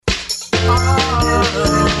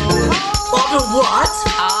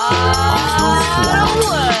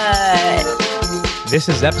This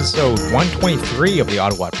is episode 123 of the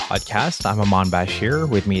Ottawhat podcast. I'm Aman Bashir.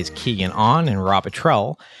 With me is Keegan On and Rob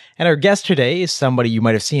Atrell. And our guest today is somebody you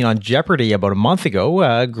might have seen on Jeopardy about a month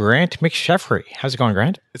ago, Grant McSheffrey. How's it going,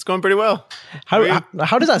 Grant? It's going pretty well. How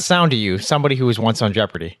does that sound to you, somebody who was once on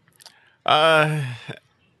Jeopardy?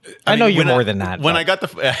 I know you're more than that. When I got the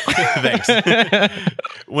thanks.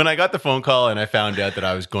 When I got the phone call and I found out that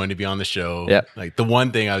I was going to be on the show, like the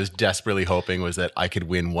one thing I was desperately hoping was that I could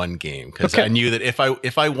win one game, because I knew that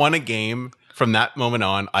if I won a game from that moment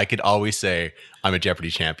on, I could always say I'm a Jeopardy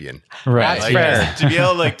champion. Right. Like, fair. to be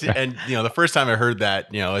able and the first time I heard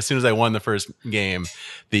that, as soon as I won the first game,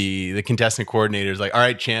 the contestant coordinator is like, "All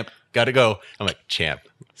right, champ, got to go." I'm like, "Champ."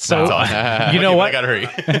 So, you know what? I got to hurry.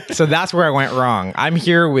 So that's where I went wrong. I'm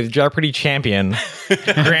here with Jeopardy champion,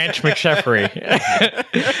 Grant McSheffrey.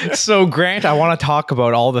 So, Grant, I want to talk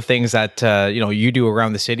about all the things that, you do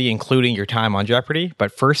around the city, including your time on Jeopardy.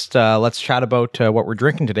 But first, let's chat about what we're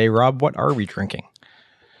drinking today. Rob, what are we drinking?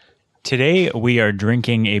 Today we are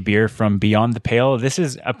drinking a beer from Beyond the Pale. This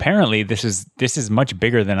is much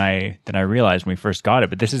bigger than I realized when we first got it.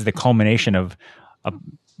 But this is the culmination of a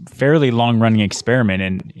fairly long-running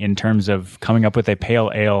experiment in terms of coming up with a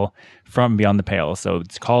pale ale from Beyond the Pale. So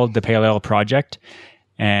it's called the Pale Ale Project,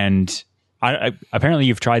 and apparently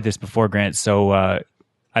you've tried this before, Grant. So I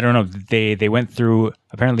don't know. They went through.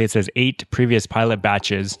 Apparently, it says 8 previous pilot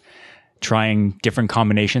batches, trying different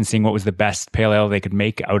combinations, seeing what was the best pale ale they could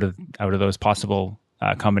make out of those possible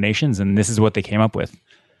combinations, and this is what they came up with.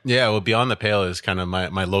 Yeah, well, Beyond the Pale is kind of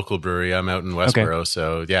my local brewery. I'm out in Westboro,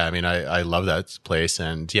 so yeah, I mean, I love that place,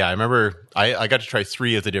 and yeah, I remember I got to try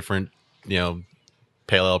 3 of the different pale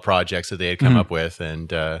ale projects that they had come up with,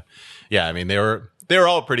 and yeah, I mean, they were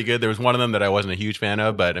all pretty good. There was one of them that I wasn't a huge fan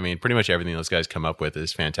of, but I mean, pretty much everything those guys come up with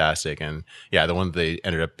is fantastic, and yeah, the one that they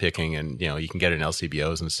ended up picking, and you can get it in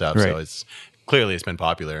LCBOs and stuff, right. So it's been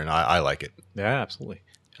popular, and I like it. Yeah, absolutely.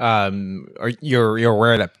 You're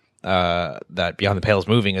aware that that Beyond the Pale is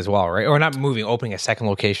moving as well, right? Or not moving, opening a second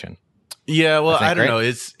location. Yeah, well, I don't know.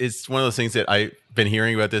 It's one of those things that I've been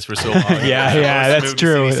hearing about this for so long. yeah, that's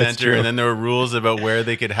true. That's true. And then there were rules about where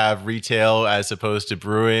they could have retail as opposed to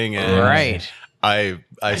brewing. And right. I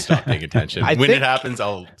stopped paying attention. It happens,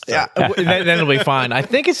 I'll stop. Yeah, then it'll be fine. I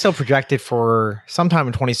think it's still projected for sometime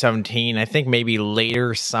in 2017. I think maybe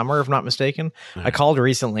later summer, if not mistaken. I called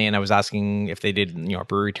recently and I was asking if they did a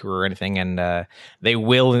brewery tour or anything, and they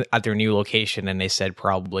will at their new location, and they said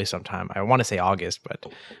probably sometime. I want to say August,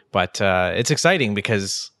 but it's exciting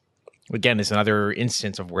because, again, it's another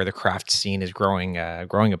instance of where the craft scene is growing a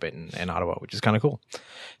bit in Ottawa, which is kind of cool.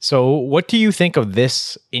 So what do you think of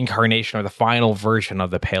this incarnation or the final version of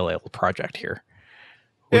the Pale Ale Project here?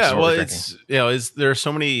 Yeah, well, there are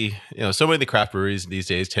so many of the craft breweries these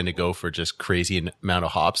days tend to go for just crazy amount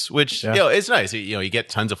of hops, which, it's nice. You get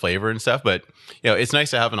tons of flavor and stuff, but, it's nice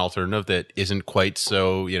to have an alternative that isn't quite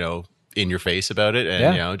so, in your face about it.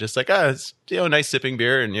 And, just like, it's, nice sipping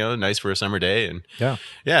beer and, nice for a summer day. And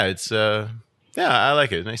it's, I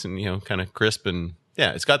like it. Nice and, kind of crisp, and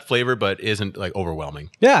it's got flavor, but isn't like overwhelming.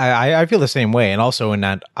 Yeah, I feel the same way. And also in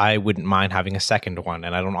that I wouldn't mind having a second one.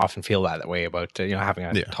 And I don't often feel that way about, having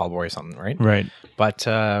a tall boy or something, right? Right. But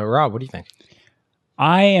Rob, what do you think?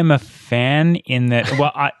 I am a fan in that.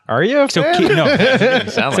 Well, are you a fan? No. You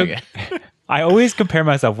sound like it. I always compare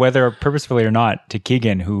myself, whether purposefully or not, to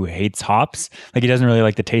Keegan, who hates hops. Like, he doesn't really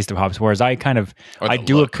like the taste of hops, whereas I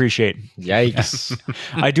do appreciate. Yikes!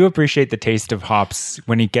 I do appreciate the taste of hops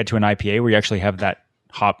when you get to an IPA where you actually have that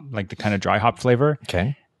hop, like the kind of dry hop flavor.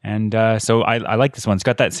 Okay. And so I like this one. It's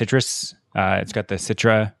got that citrus. It's got the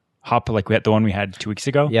Citra hop, like we had the one we had 2 weeks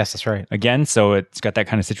ago. Yes, that's right. Again, so it's got that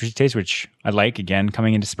kind of citrusy taste, which I like. Again,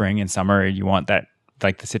 coming into spring and summer, you want that.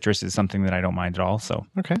 Like, the citrus is something that I don't mind at all. So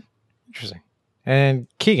okay. Interesting. And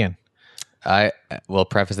Keegan? I will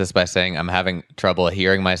preface this by saying I'm having trouble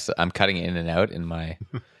hearing myself. I'm cutting in and out in my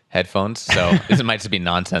headphones, so this might just be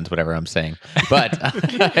nonsense, whatever I'm saying. But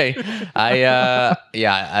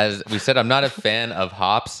as we said, I'm not a fan of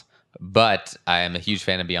hops, but I am a huge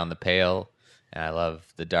fan of Beyond the Pale, and I love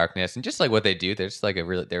the darkness and just like what they do. They're just like they're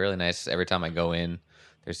really nice. Every time I go in,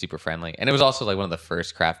 they're super friendly, and it was also like one of the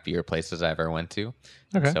first craft beer places I ever went to.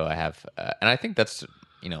 Okay, so I have, and I think that's.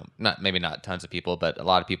 Not tons of people, but a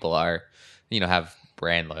lot of people are, have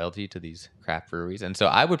brand loyalty to these craft breweries. And so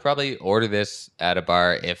I would probably order this at a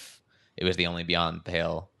bar if it was the only Beyond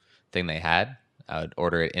Pale thing they had. I would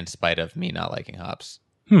order it in spite of me not liking hops.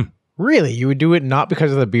 Really? You would do it not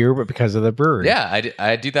because of the beer, but because of the brewery? Yeah,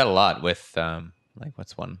 I do that a lot with,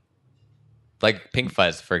 what's one? Like Pink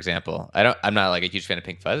Fuzz, for example. I'm not like a huge fan of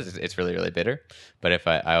Pink Fuzz. It's really, really bitter. But if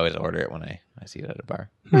I always order it when I see it at a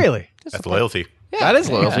bar. Really? That's loyalty. That is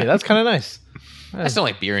loyalty. That's kind of nice. I just don't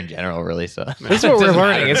like beer in general, really. So This is what we're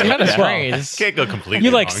learning. It's kind of strange. Can't go completely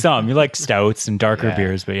You like wrong. some. You like stouts and darker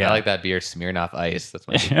beers, but yeah. I like that beer Smirnoff Ice. That's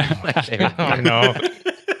my favorite. Oh, no.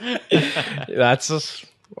 That's just,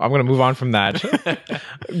 I'm going to move on from that.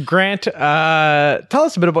 Grant, tell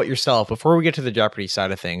us a bit about yourself before we get to the Jeopardy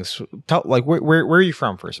side of things. Where are you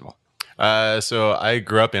from, first of all? So I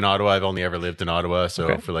grew up in Ottawa. I've only ever lived in Ottawa.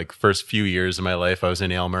 So for like first few years of my life, I was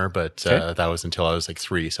in Aylmer, but that was until I was like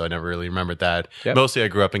 3. So I never really remembered that. Yep. Mostly I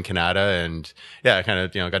grew up in Canada, and I kind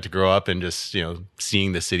of, got to grow up and just,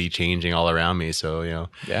 seeing the city changing all around me. So,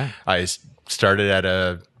 I started at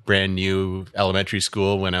a brand new elementary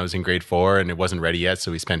school when I was in grade 4, and it wasn't ready yet.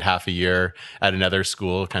 So we spent half a year at another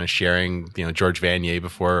school kind of sharing, George Vanier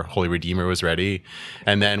before Holy Redeemer was ready.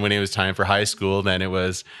 And then when it was time for high school, then it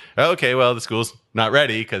was, okay, well, the school's not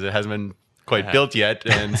ready because it hasn't been quite built yet.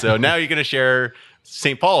 And so now you're going to share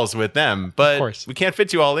St. Paul's with them, but we can't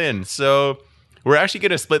fit you all in. So we're actually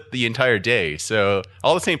going to split the entire day. So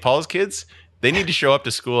all the St. Paul's kids, they need to show up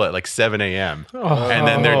to school at like 7 a.m. And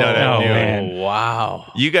then they're done at noon. Man.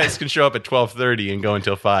 Wow. You guys can show up at 12:30 and go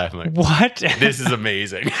until 5. I'm like, What? this is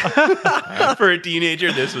amazing. For a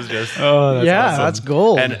teenager, this was just Oh, that's awesome. That's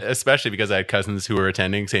gold. And especially because I had cousins who were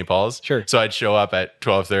attending St. Paul's. Sure. So I'd show up at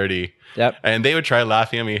 12:30. Yep. And they would try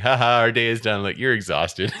laughing at me. Haha, our day is done. Like, you're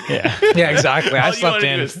exhausted. Yeah. Yeah, exactly. I All you slept want to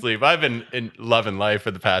do in. is sleep. I've been in love and life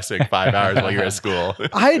for the past like 5 hours while you're at school.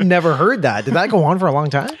 I had never heard that. Did that go on for a long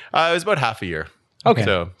time? It was about half a year. Okay.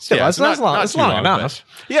 So Still, that's so long. That's too long enough.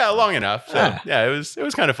 but- yeah, long enough. So Yeah. it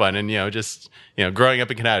was kind of fun. And growing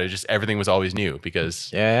up in Canada, just everything was always new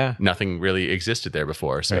because nothing really existed there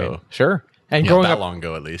before. So Sure. And growing growing that up, long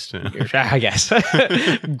ago at least. I guess,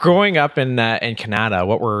 growing up in Canada,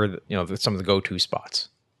 what were some of the go-to spots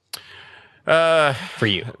for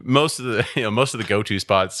you? Most of the go-to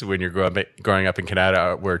spots when you're growing up in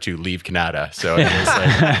Canada were to leave Canada. So it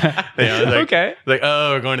was Okay. like,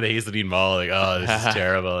 oh, we're going to the Hazeldean Mall. Like, oh, this is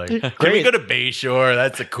terrible. Like, can we go to Bayshore?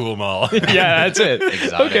 That's a cool mall. Yeah, that's it.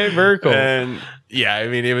 Exotic. Okay, very cool. And I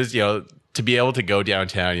mean, it was to be able to go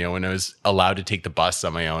downtown, when I was allowed to take the bus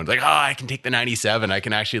on my own, like, oh, I can take the 97. I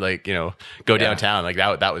can actually go downtown. Like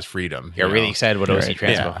that was freedom. You're really excited about OC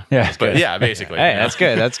Transpo. Yeah. But yeah, basically. Hey, that's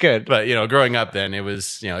good. That's good. But growing up, then it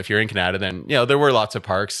was if you're in Canada, then there were lots of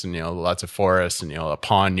parks and lots of forests and a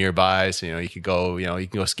pond nearby. So you could go you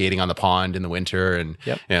can go skating on the pond in the winter and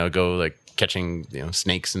go like catching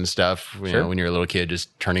snakes and stuff. When you're a little kid,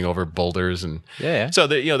 just turning over boulders and So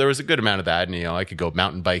there was a good amount of that, and I could go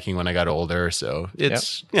mountain biking when I got older. So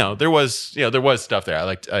it's there was stuff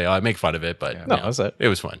there. I make fun of it, but that's it. It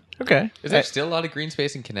was fun. Okay. Is there still a lot of green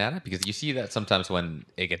space in Canada? Because you see that sometimes when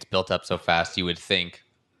it gets built up so fast, you would think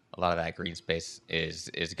a lot of that green space is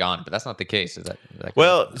gone, but that's not the case. Is that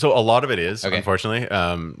Well, so a lot of it is, Okay. unfortunately.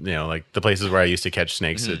 Like the places where I used to catch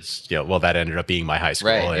snakes, it's that ended up being my high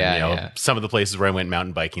school. Right, And some of the places where I went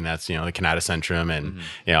mountain biking, that's the Canada Centrum, and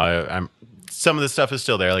I'm some of the stuff is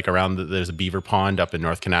still there. Like there's a beaver pond up in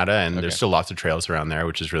North Canada, and there's still lots of trails around there,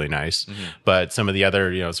 which is really nice. But some of the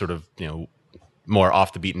other sort of more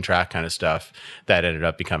off the beaten track kind of stuff that ended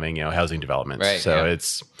up becoming housing developments. Right, so yeah.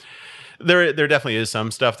 it's. There definitely is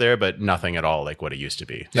some stuff there, but nothing at all like what it used to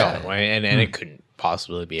be. No, and it couldn't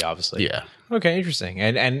possibly be, obviously. Yeah. Okay, interesting.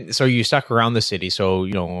 And so you stuck around the city. So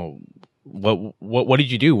what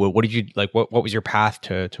did you do? What did you like? What was your path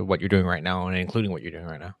to what you're doing right now, and including what you're doing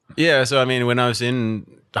right now? Yeah. So I mean, when I was in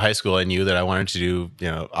high school, I knew that I wanted to do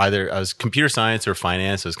either I was computer science or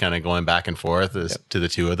finance. I was kind of going back and forth to the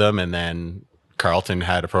two of them, and then Carleton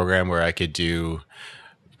had a program where I could do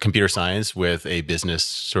computer science with a business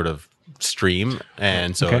sort of stream,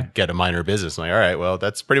 and so get a minor business. I'm like, all right, well,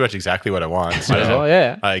 that's pretty much exactly what I want. So Might as well,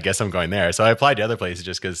 yeah. I guess I'm going there. So I applied to other places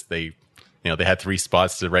just because they had 3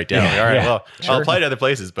 spots to write down. Like, all right, well, I'll apply to other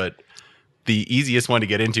places, but the easiest one to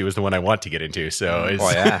get into is the one I want to get into. So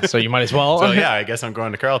it's, So you might as well. so I guess I'm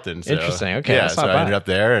going to Carleton. So, Interesting. Okay, yeah, that's so not I ended bad. up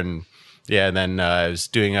there, and then I was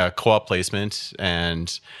doing a co-op placement,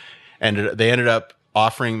 and they ended up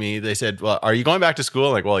offering me. They said, "Well, are you going back to school?"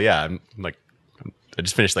 I'm like, well, yeah. I'm like, I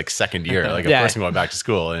just finished like second year. Like, of course I'm going back to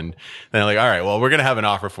school. And then they're like, all right, well, we're going to have an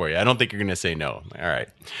offer for you. I don't think you're going to say no. I'm like, all right.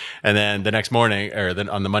 And then the next morning, or then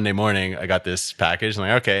on the Monday morning, I got this package. I'm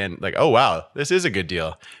like, okay. And like, oh, wow, this is a good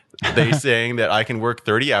deal. They saying that I can work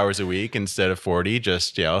 30 hours a week instead of 40,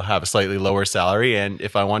 just, have a slightly lower salary. And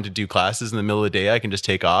if I want to do classes in the middle of the day, I can just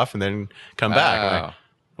take off and then come back. I'm like,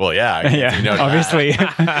 well, yeah. Obviously.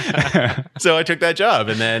 So I took that job.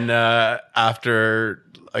 And then after,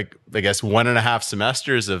 like, I guess 1.5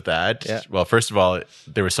 semesters of that, well, first of all,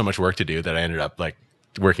 there was so much work to do that I ended up like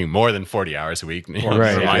working more than 40 hours a week, Right,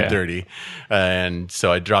 for yeah. 30. And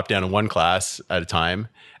so I dropped down to one class at a time.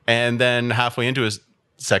 And then halfway into a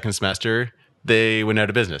second semester, they went out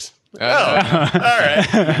of business. Oh, all right.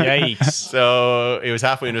 Yikes. So it was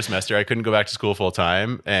halfway into a semester. I couldn't go back to school full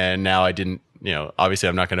time. And now I didn't, obviously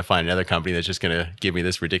I'm not going to find another company that's just going to give me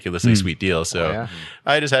this ridiculously sweet deal. So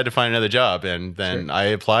I just had to find another job. And then I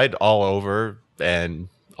applied all over, and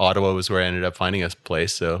Ottawa was where I ended up finding a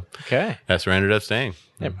place. So that's where I ended up staying.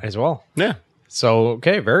 Yeah, might as well. Yeah. So,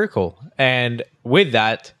 okay, very cool. And with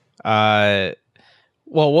that, I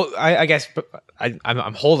guess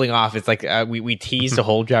I'm holding off. It's like we teased the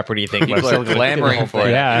whole Jeopardy thing. People are clamoring for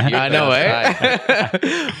it. Yeah. I know,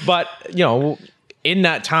 eh? But, in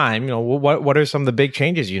that time, what are some of the big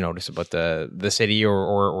changes you notice about the city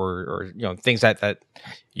or things that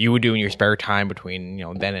you would do in your spare time between,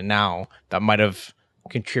 then and now that might have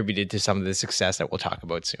contributed to some of the success that we'll talk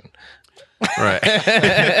about soon? Right.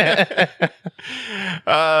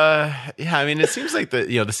 I mean, it seems like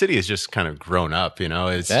the city has just kind of grown up,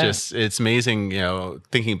 it's amazing,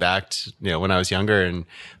 thinking back to, when I was younger, and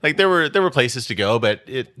like there were places to go, but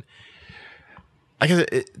I guess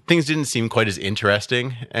things didn't seem quite as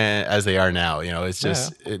interesting as they are now. It's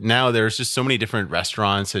just now there's just so many different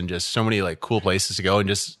restaurants and just so many like cool places to go and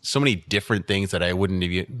just so many different things that I wouldn't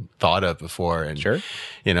have even thought of before. And it's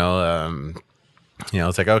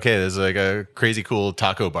like, okay, there's like a crazy cool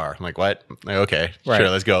taco bar. I'm like, what? Like, okay, sure,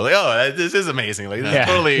 let's go. Like, oh, this is amazing. Like, this is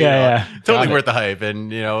totally, totally worth the hype.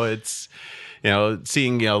 And it's,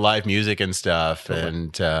 seeing live music and stuff,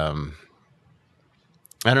 and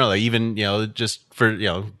I don't know, like even just for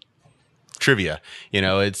trivia.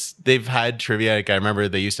 They've had trivia. Like I remember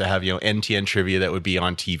they used to have NTN trivia that would be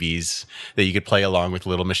on TVs that you could play along with a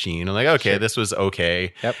little machine. I'm like, okay, this was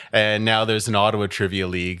okay. Yep. And now there's an Ottawa Trivia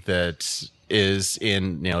League that is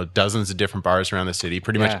in dozens of different bars around the city.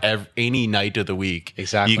 Pretty much any night of the week,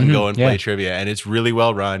 exactly, you can go and play trivia, and it's really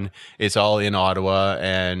well run. It's all in Ottawa,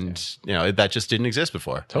 and that just didn't exist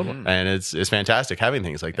before. Totally, and it's fantastic having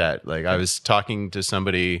things like that. Like I was talking to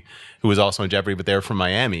somebody who was also in Jeopardy, but they're from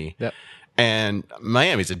Miami. Yep. And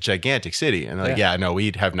Miami's a gigantic city, and they're like, no,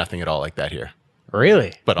 we'd have nothing at all like that here.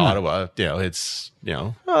 Really? But Ottawa, it's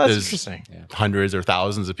that's there's interesting. hundreds or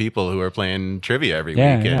thousands of people who are playing trivia every week.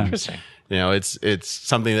 Yeah. Interesting. It's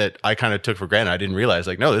something that I kind of took for granted. I didn't realize,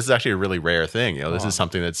 like, no, this is actually a really rare thing. This is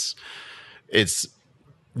something it's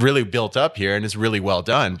really built up here and it's really well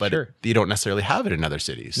done, but you don't necessarily have it in other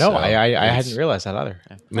cities. No, So I hadn't realized that either.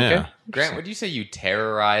 Yeah. Okay. Grant, would you say you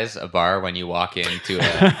terrorize a bar when you walk into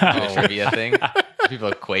a trivia thing? People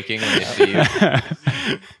are quaking when they see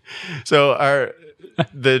you. So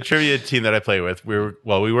the trivia team that I play with, we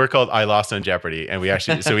were called I Lost on Jeopardy, and we had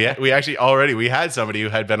somebody who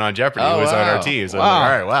had been on Jeopardy who was on our team. So I was like, all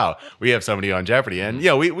right, wow, we have somebody on Jeopardy, and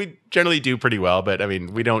we generally do pretty well, but I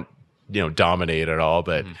mean, we don't dominate at all.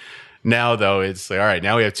 But now though, it's like, all right,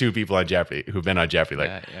 now we have two people on Jeopardy who've been on Jeopardy,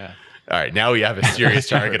 like. All right, now we have a serious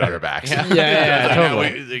target on our backs.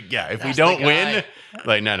 Totally. If we don't win,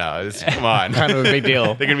 like, no, come on. Kind of a big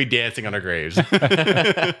deal. They're gonna be dancing on our graves.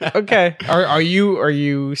 Okay. Are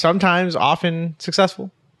you sometimes often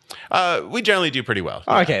successful? We generally do pretty well.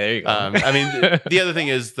 Oh, okay, there you go. I mean, the other thing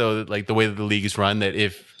is though, like the way that the league is run, that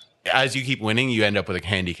as you keep winning, you end up with a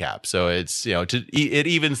handicap. So it's it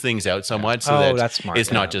evens things out somewhat. So that that's smart.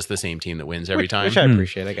 It's not just the same team that wins every time. Which I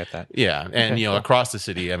appreciate. I get that. Yeah, and across the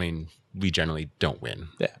city, I mean, we generally don't win.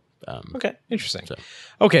 Yeah. Okay. Interesting.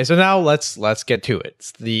 Okay, so now let's get to it.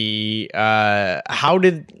 It's the how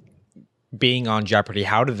did being on Jeopardy?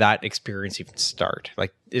 How did that experience even start?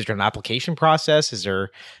 Like, is there an application process? Is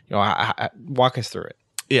there walk us through it?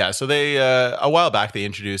 Yeah, so they a while back they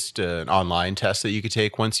introduced an online test that you could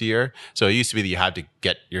take once a year. So it used to be that you had to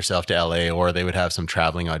get yourself to LA, or they would have some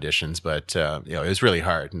traveling auditions. But it was really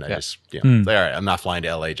hard, and I just like, all right, I'm not flying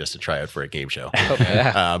to LA just to try out for a game show.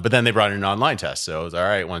 But then they brought in an online test, so it was all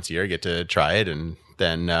right. Once a year, get to try it, and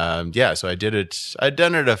then so I did it. I'd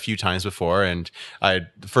done it a few times before, and the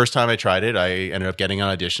first time I tried it, I ended up getting an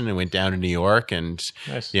audition and went down to New York, and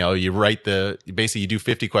you write basically you do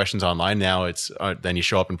 50 questions online. Now it's then you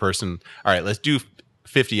show up in person. All right, let's do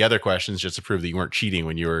 50 other questions just to prove that you weren't cheating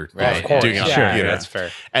when you were doing it on the computer. That's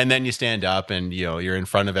fair. And then you stand up and you're in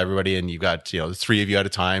front of everybody, and you've got three of you at a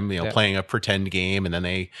time playing a pretend game, and then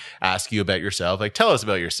they ask you about yourself, like, tell us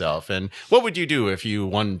about yourself and what would you do if you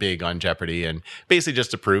won big on Jeopardy, and basically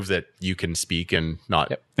just to prove that you can speak and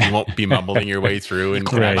not you won't be mumbling your way through and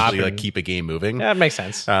can actually like keep a game moving. Yeah, that makes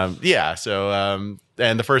sense. So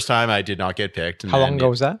and the first time I did not get picked. And How long ago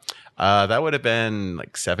was that? That would have been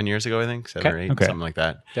like 7 years ago, I think, 7 or 8, something like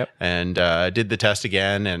that. Yep. And I did the test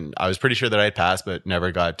again, and I was pretty sure that I had passed, but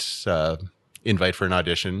never got invite for an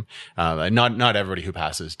audition. Not everybody who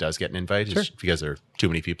passes does get an invite, just because there are too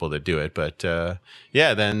many people that do it. But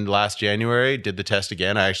then last January, did the test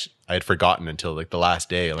again. I had forgotten until like the last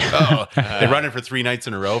day. Like, they run it for 3 nights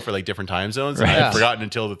in a row for like different time zones. And I had forgotten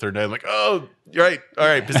until the third night. I'm like, oh, you're right. All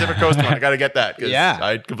right, Pacific Coast one. I got to get that because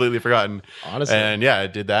I'd completely forgotten. Honestly. And I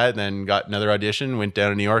did that, and then got another audition, went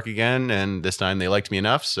down to New York again, and this time they liked me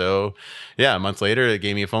enough. So a month later, they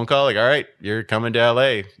gave me a phone call like, all right, you're coming to LA.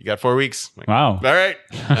 You got 4 weeks. Like, wow. All right.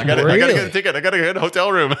 I got to get a ticket. I got to get a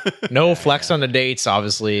hotel room. No flex on the dates,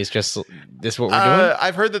 obviously. It's just this what we're doing?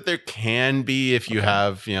 I've heard that there can be if you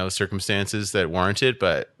have, circumstances that warrant it,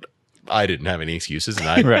 but I didn't have any excuses. And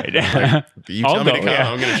I, Right. you tell me to come,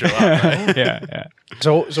 I'm going to show up. Right? Yeah.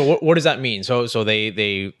 So what does that mean? So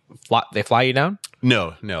they fly you down?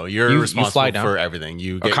 No, you're You responsible fly down? for everything.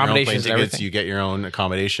 You get your own plane Accommodations and tickets, everything? you get your own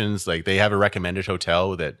accommodations. Like they have a recommended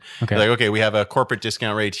hotel that like, okay, we have a corporate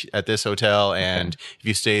discount rate at this hotel, and if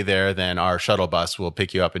you stay there, then our shuttle bus will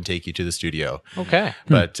pick you up and take you to the studio. Okay.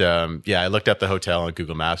 But I looked up the hotel on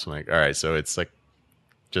Google Maps. I'm like, all right, so it's like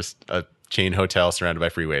just a chain hotel surrounded by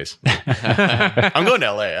freeways. I'm going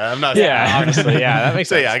to LA. I'm not. Honestly, that makes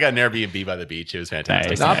sense. I got an Airbnb by the beach. It was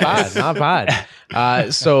fantastic. Not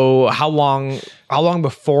bad. So how long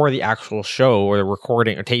before the actual show or the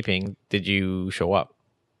recording or taping did you show up?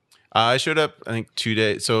 I showed up, I think 2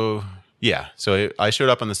 days. So I showed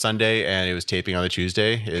up on the Sunday, and it was taping on the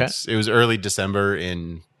Tuesday. It was early December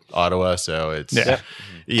in Ottawa, so it's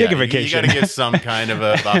Take a vacation. You got to give some kind of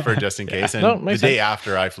a buffer just in case. And the makes day sense.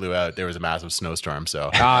 after I flew out, there was a massive snowstorm, so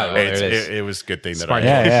it was a good thing that Smart.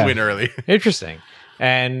 I went early. Interesting.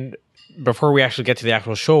 And before we actually get to the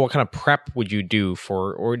actual show, what kind of prep would you do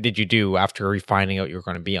or did you do after finding out you were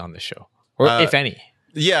going to be on the show, or if any?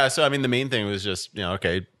 Yeah, so I mean, the main thing was just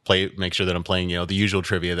make sure that I'm playing the usual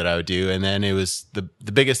trivia that I would do, and then it was the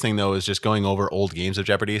biggest thing though was just going over old games of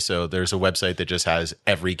Jeopardy. So there's a website that just has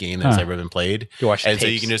every game that's ever been played, You watch and so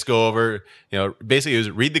tapes. you can just go over. Basically, it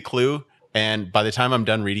was read the clue, and by the time I'm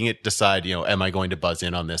done reading it, decide am I going to buzz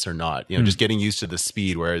in on this or not. Just getting used to the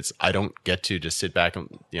speed where I don't get to just sit back and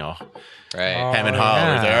Right. hem and haw.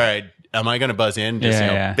 Where it's like, all right. Am I going to buzz in? Just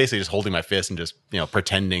basically just holding my fist and just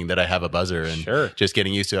pretending that I have a buzzer and just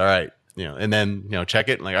getting used to all right, and then check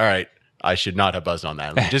it and like all right, I should not have buzzed on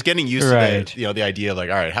that. Like, just getting used to the idea of like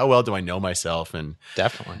all right, how well do I know myself? And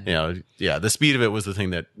Definitely. the speed of it was the thing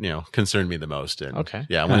that concerned me the most. And Okay.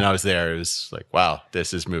 when I was there, it was like wow,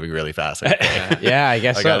 this is moving really fast. Like, I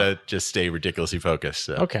guess I so. gotta just stay ridiculously focused.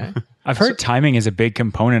 So. Okay. I've heard timing is a big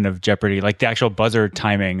component of Jeopardy, like the actual buzzer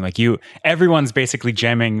timing. Like everyone's basically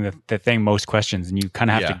jamming the thing most questions, and you kind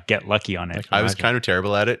of have to get lucky on it. I was kind of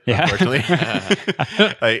terrible at it, unfortunately.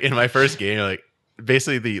 Like in my first game, like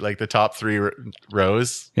basically the top 3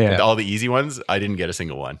 rows, all the easy ones, I didn't get a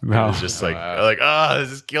single one. Wow. It was just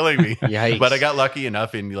this is killing me. Yikes. But I got lucky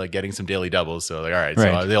enough in like getting some daily doubles, so like all right, so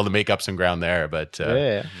I was able to make up some ground there. But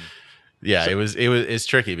it's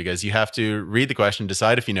tricky because you have to read the question,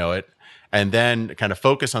 decide if you know it, and then kind of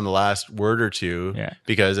focus on the last word or two. Yeah.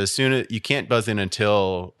 Because as soon as you can't buzz in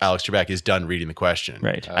until Alex Trebek is done reading the question.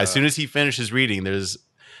 Right. As soon as he finishes reading, there's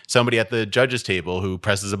somebody at the judges table who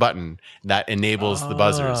presses a button that enables the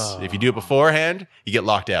buzzers. If you do it beforehand, you get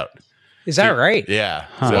locked out. Is that right? Yeah.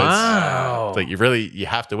 Huh. So Wow. it's like you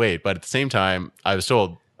have to wait. But at the same time, I was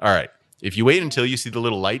told, all right, if you wait until you see the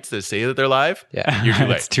little lights that say that they're live, you're too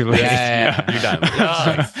late. It's too late. Yeah. You're done.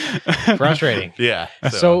 Like, Frustrating. yeah.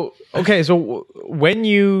 So when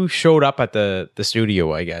you showed up at the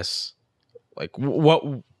studio, I guess, like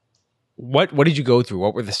what did you go through?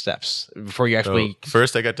 What were the steps before you actually?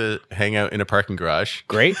 First, I got to hang out in a parking garage.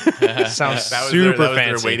 Great. Sounds That was super their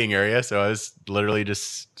fancy. waiting area. So I was literally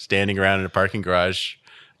just standing around in a parking garage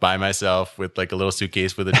by myself with like a little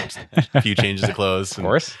suitcase with a few changes of clothes, Of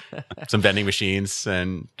course. some vending machines,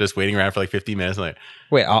 and just waiting around for like 15 minutes. I'm like,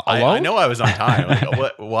 Wait, alone? I know I was on time.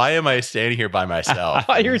 Like, why am I standing here by myself?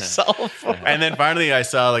 By yourself. And then finally, I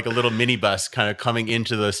saw like a little minibus kind of coming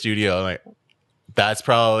into the studio. I'm like, that's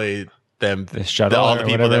probably them. The shuttle all the or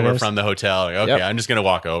people whatever that it were is. from the hotel. Like, okay, Yep. I'm just gonna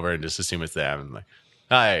walk over and just assume it's them. I'm like,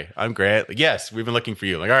 hi, I'm Grant. Like, yes, we've been looking for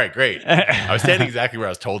you. Like, all right, great. I was standing exactly where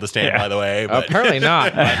I was told to stand, by the way. But Apparently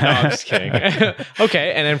not. No, I'm just kidding.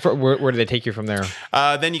 Okay, and then where do they take you from there?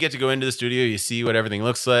 then you get to go into the studio, you see what everything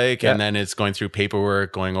looks like, and then it's going through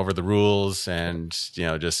paperwork, going over the rules, and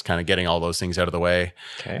just kind of getting all those things out of the way.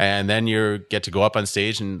 Okay. And then you get to go up on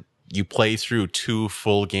stage, and you play through 2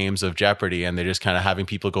 full games of Jeopardy, and they're just kind of having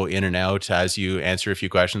people go in and out as you answer a few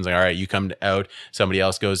questions. Like, all right, you come out, somebody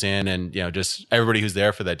else goes in, and just everybody who's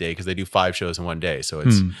there for that day, because they do 5 shows in one day. So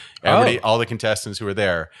it's everybody, all the contestants who are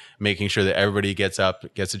there, making sure that everybody gets up,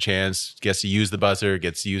 gets a chance, gets to use the buzzer,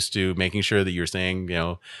 gets used to making sure that you're saying,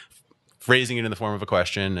 phrasing it in the form of a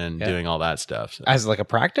question and doing all that stuff. So. As like a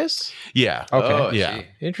practice? Yeah. Okay. Oh, yeah. gee.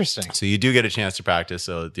 Interesting. So you do get a chance to practice.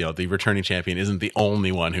 So, the returning champion isn't the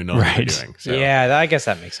only one who knows what they're doing. So, Yeah, I guess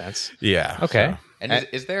that makes sense. Yeah. Okay. So. And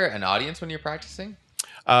is there an audience when you're practicing?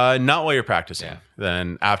 Not while you're practicing. Yeah.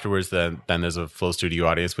 Then afterwards, then there's a full studio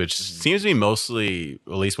audience, which seems to be mostly,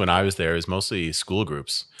 at least when I was there, is mostly school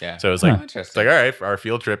groups. Yeah. So it's like, Interesting. it's like, all right, our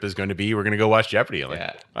field trip is going to be, we're going to go watch Jeopardy. I'm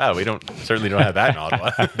like, wow, we certainly don't have that in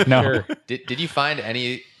Ottawa. No. Sure. Did you find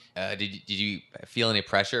any? Did you feel any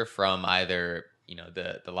pressure from either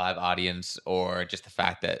the live audience or just the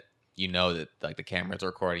fact that that like the cameras are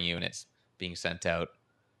recording you and it's being sent out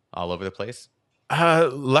all over the place?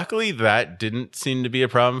 Luckily, that didn't seem to be a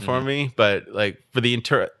problem for me. But like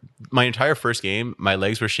for my entire first game, my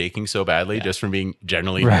legs were shaking so badly just from being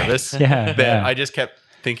generally nervous that I just kept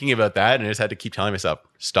thinking about that, and I just had to keep telling myself,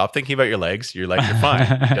 stop thinking about your legs. Your legs are fine.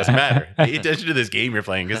 It doesn't matter. Pay attention to this game you're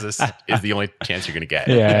playing, because this is the only chance you're going to get.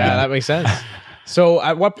 Yeah, that makes sense. So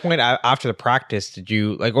at what point after the practice did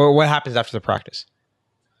you or what happens after the practice?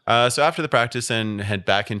 So after the practice and head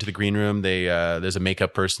back into the green room, there's a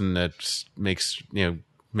makeup person that makes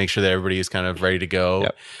sure that everybody is kind of ready to go.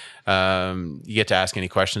 Yep. You get to ask any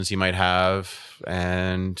questions you might have,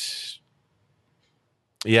 and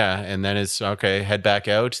and then it's okay, head back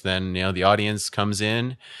out. Then the audience comes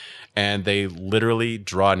in and they literally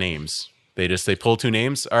draw names. They pull 2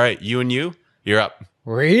 names. All right, you and you're up.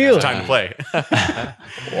 Really? It's time to play.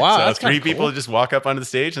 Wow. So That's 3 kinda people cool. just walk up onto the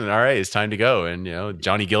stage, and all right, it's time to go. And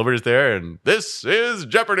Johnny Gilbert is there, and this is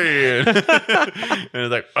Jeopardy. And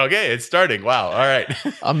it's like, okay, it's starting. Wow, all right.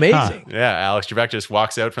 Amazing. Yeah, Alex Trebek just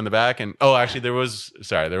walks out from the back, and actually, there was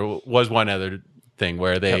one other thing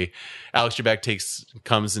where Alex Trebek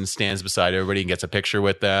comes and stands beside everybody and gets a picture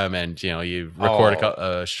with them, and you record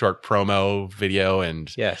a short promo video,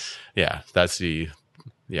 and Yes. yeah, I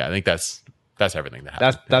think that's everything that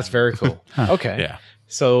happened. That's very cool. Okay. Yeah.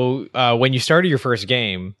 So when you started your first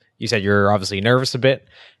game, you said you're obviously nervous a bit,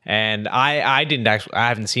 and I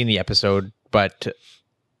haven't seen the episode, but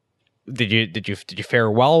did you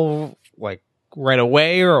fare well like right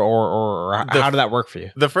away, or how did that work for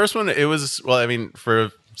you? The first one, it was, well, I mean,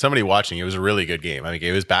 for somebody watching, it was a really good game. I think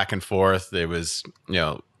it was back and forth. It was,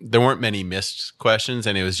 there weren't many missed questions,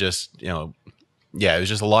 and it was just, it was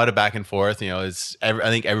just a lot of back and forth. I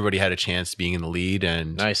think everybody had a chance being in the lead,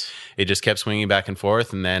 and Nice. It just kept swinging back and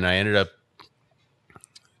forth. And then I ended up,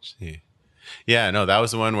 that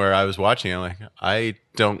was the one where I was watching. I'm like, I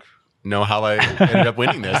don't know how I ended up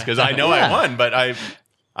winning this, because I know I won, but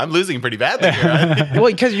I'm losing pretty badly here. Well,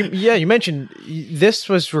 because you mentioned this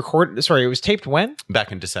was recorded. Sorry, it was taped when?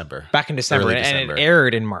 Back in December. Early December. And it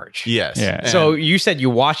aired in March. Yes. Yeah. So you said you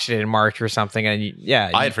watched it in March or something, and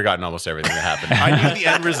I had forgotten almost everything that happened. I knew the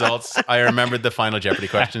end results. I remembered the final Jeopardy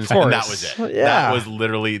questions, and that was it. Yeah. That was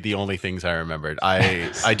literally the only things I remembered.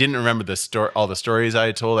 I didn't remember all the stories I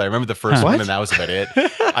had told. I remember the first one, and that was about it.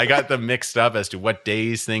 I got them mixed up as to what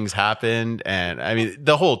days things happened, and I mean,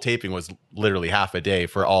 the whole taping was literally half a day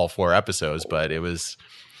for all 4 episodes, but it was,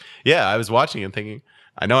 I was watching and thinking,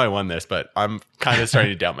 I know I won this, but I'm kind of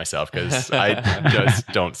starting to doubt myself, because I just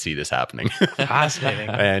don't see this happening. Fascinating.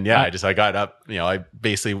 And I got up, I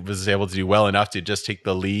basically was able to do well enough to just take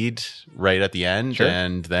the lead right at the end,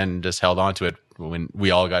 and then just held on to it when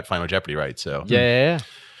we all got Final Jeopardy right. So Yeah.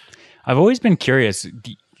 I've always been curious.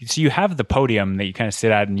 So you have the podium that you kind of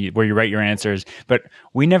sit at and where you write your answers, but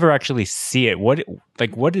we never actually see it.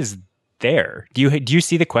 What is there? Do you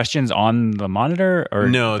see the questions on the monitor, or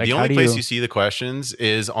no? Like, the only place you see the questions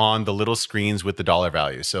is on the little screens with the dollar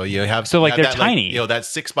value. So you have they're that, tiny. That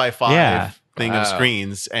 6x5 thing of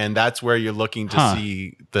screens, and that's where you're looking to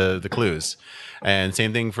see the clues. And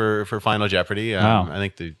same thing for Final Jeopardy. I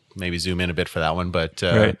think they maybe zoom in a bit for that one, but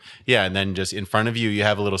and then just in front of you, you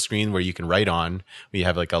have a little screen where you can write on. We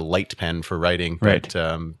have like a light pen for writing, but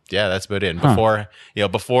that's about it. And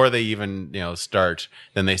before they even start,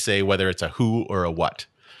 then they say whether it's a who or a what.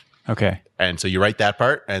 Okay, and so you write that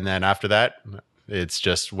part, and then after that, it's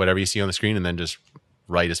just whatever you see on the screen, and then just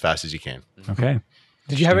write as fast as you can. Okay.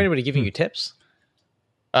 Did you have anybody giving you tips?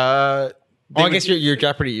 I guess your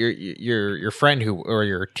Jeopardy, your friend or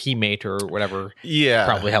your teammate or whatever,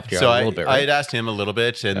 probably helped you out a little bit. Right? I had asked him a little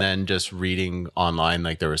bit, and then just reading online,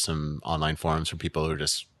 like there were some online forums for people who are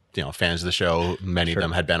just fans of the show. Many of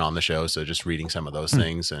them had been on the show, so just reading some of those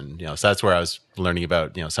things, and so that's where I was learning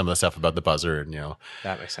about some of the stuff about the buzzer, and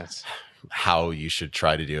that makes sense. how you should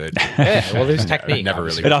try to do it. Yeah, well, there's technique. Never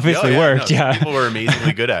really. It obviously worked. No, people were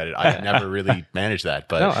amazingly good at it. I never really managed that,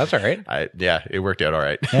 but No, that's all right. it worked out all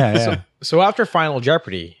right. Yeah. So after Final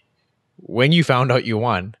Jeopardy, when you found out you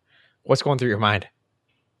won, what's going through your mind?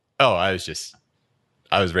 Oh, I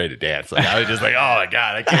was ready to dance. Like I was just like, oh my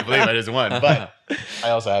god, I can't believe I just won. But I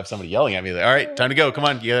also have somebody yelling at me like, all right, time to go. Come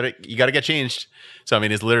on, you gotta get changed. So I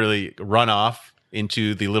mean, it's literally run off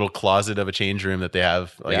into the little closet of a change room that they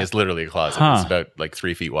have. Like it's literally a closet. It's about like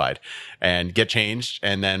 3 feet wide, and get changed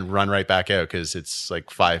and then run right back out because it's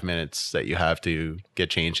like 5 minutes that you have to get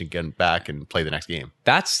changed and get back and play the next game.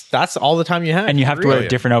 That's all the time you have. And you have to wear a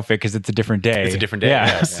different outfit because it's a different day. It's a different day. Yeah.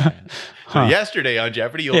 Yes. So yesterday on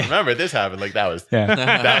Jeopardy, you'll remember this happened. Like that was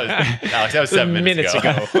Alex, that was 7 minutes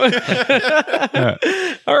ago.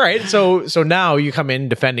 All right. So now you come in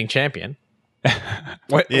defending champion.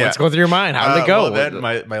 What's going through your mind? How did it go? Well, then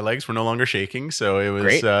my legs were no longer shaking, so it was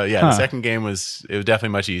Great. The second game was definitely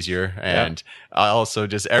much easier, and I also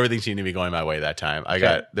just everything seemed to be going my way that time.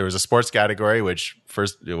 There was a sports category which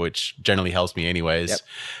generally helps me anyways,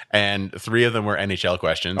 and 3 of them were NHL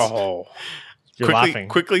questions. Oh, you're laughing.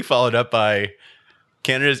 Quickly followed up by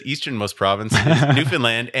Canada's easternmost province is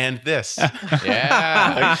Newfoundland, and this.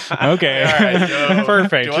 Yeah. Okay. All right, so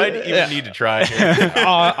Perfect. Do I even need to try here?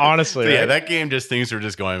 Honestly, So, right? that game things were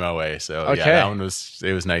just going my way. So that one was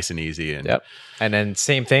nice and easy. And And then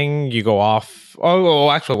same thing, you go off. Oh,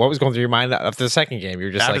 actually, what was going through your mind after the second game? You're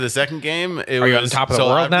just after the second game, it are was you on top of the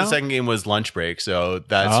world after now? the second game was lunch break, so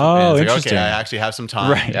that's interesting. okay. I actually have some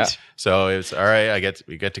time, Right. Yeah. So it's all right.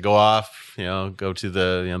 We get to go off, go to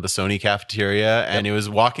the the Sony cafeteria, and it was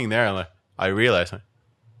walking there, and I realized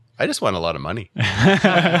I just won a lot of money.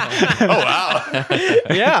 Oh wow!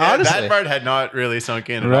 Yeah, honestly, that part had not really sunk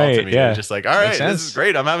in at all to me. Yeah. It was just like, all right, Makes this sense. is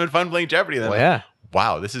great. I'm having fun playing Jeopardy. Then, Well, yeah.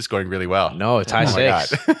 wow, this is going really well. No, it's high Oh my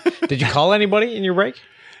stakes. God. Did you call anybody in your break?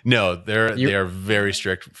 No, they are very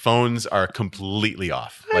strict. Phones are completely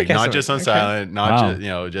off. Like guess not so. just on Okay. silent, not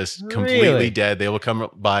Wow. just completely Really? dead. They will come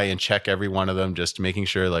by and check every one of them, just making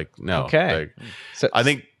sure. Like no, Okay. Like, So I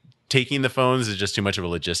think taking the phones is just too much of a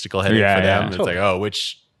logistical headache Yeah, for them. yeah. It's Totally. like,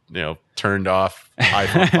 which turned off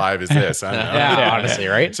iPhone 5 is this? I don't know. yeah, honestly,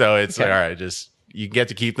 right? So it's like, all right, just you get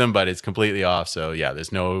to keep them, but it's completely off. So yeah,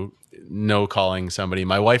 there's no calling somebody.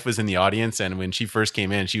 My wife was in the audience, and when she first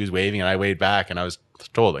came in, she was waving, and I waved back, and I was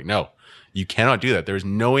told like, no, you cannot do that. There's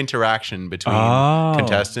no interaction between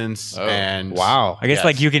contestants and Wow. I guess Yes.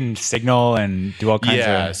 like you can signal and do all kinds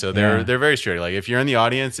of. So they're very strict. Like if you're in the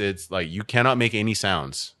audience, it's like you cannot make any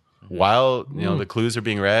sounds while the clues are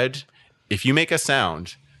being read. If you make a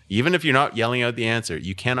sound, even if you're not yelling out the answer,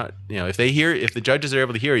 you cannot. If the judges are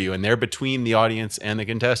able to hear you and they're between the audience and the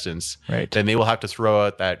contestants, Right. then they will have to throw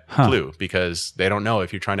out that clue because they don't know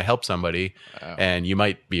if you're trying to help somebody and you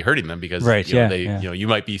might be hurting them because you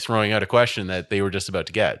might be throwing out a question that they were just about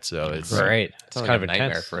to get. So it's Right. It's It's kind of a nightmare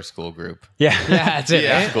intense. for a school group. Yeah. Yeah, that's it.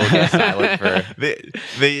 Yeah. right? School gets silent for.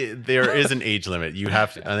 there is an age limit. You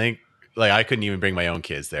have to. I think. Like I couldn't even bring my own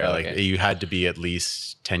kids there. Okay. Like you had to be at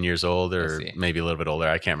least 10 years old or see. maybe a little bit older.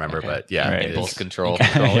 I can't remember, but yeah, Right. Impulse it's- control.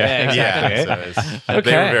 Yeah, exactly. Yeah, so they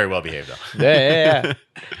Okay. were very well behaved though. Yeah.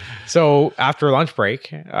 So after lunch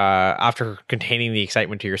break, after containing the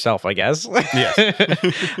excitement to yourself, I guess. Yes.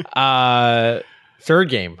 Third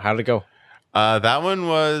game, how did it go? That one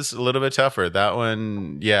was a little bit tougher. That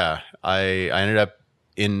one, I ended up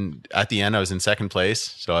at the end, I was in second place,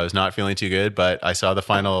 so I was not feeling too good, but I saw the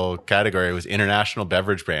final category was international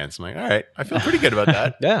beverage brands. I'm like, all right, I feel pretty good about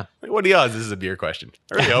that. Yeah. Like, what are the odds this is a beer question?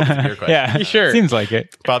 I really hope it's a beer question. Yeah. You sure? Seems like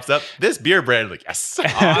it. Pops up, this beer brand, like, yes.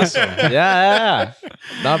 Awesome. Yeah.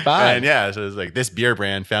 Not bad. And so it's like this beer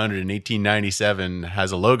brand founded in 1897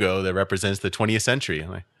 has a logo that represents the 20th century.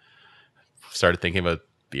 I'm like, started thinking about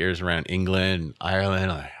beers around England and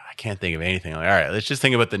Ireland. I'm like, I can't think of anything. I'm like, all right, let's just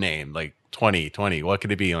think about the name. Like 20. What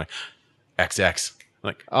could it be? I'm like, XX. I'm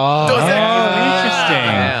like, Oh, Dos Equis. interesting.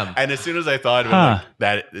 Damn. And as soon as I thought of it, I'm like,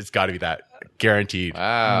 that it's got to be that, guaranteed.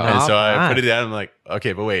 Wow. And so I Not put bad. it down. I'm like,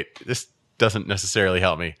 okay, but wait, this doesn't necessarily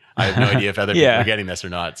help me. I have no idea if other people Yeah. are getting this or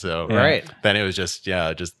not. So Right. then it was just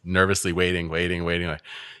nervously waiting. Like,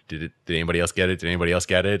 did anybody else get it? Did anybody else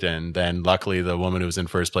get it? And then luckily the woman who was in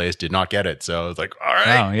first place did not get it. So I was like, all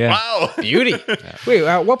right, Oh, yeah. wow. beauty. Wait,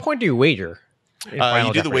 at what point do you wager? in You Final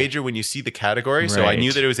do the Jeopardy? wager when you see the category. So I Right.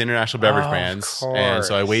 knew that it was international beverage Of brands. And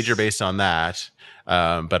so I course. wager based on that.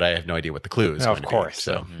 But I have no idea what the clue is. Of going to be. course.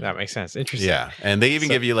 So That makes sense. Interesting. yeah. And they even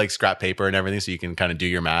give you like scrap paper and everything so you can kind of do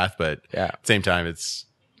your math. But Yeah. at the same time, it's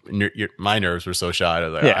my nerves were so shot. I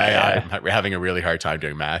was like, I'm having a really hard time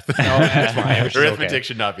doing math. That's fine. Which is Arithmetic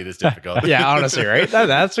should not be this difficult. Yeah, honestly, right?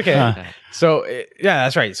 That's okay. So,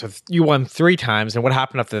 that's right. So you won 3 times, and what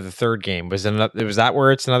happened after the third game? Was that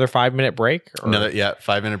where it's another 5-minute break? Or?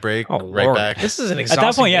 5-minute break. Oh, right Lord. back. This is an At exhausting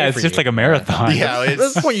that point, day it's for just you. like a marathon. Yeah, At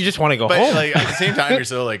this point, you just want to go but home. like at the same time, you're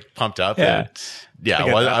so like pumped up. Yeah.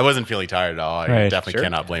 I wasn't feeling tired at all. I Right. definitely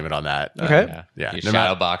cannot blame it on that. Okay. Yeah. You're No shadow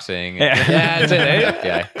matter- boxing. Yeah, that's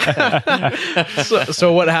it. Yeah.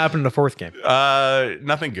 So what happened in the fourth game?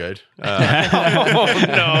 Nothing good. Oh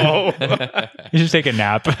no! You should take a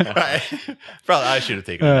nap. Probably I should have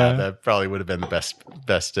taken a nap. That probably would have been the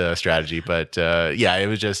best strategy. But it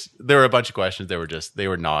was just there were a bunch of questions that they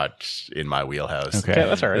were not in my wheelhouse. Okay. Okay,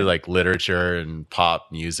 that's all right. They're like literature and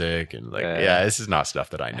pop music and like this is not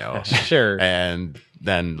stuff that I know. Sure. And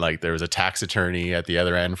then like there was a tax attorney at the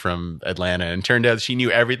other end from Atlanta, and turned out she knew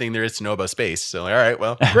everything there is to know about space. So like, all right,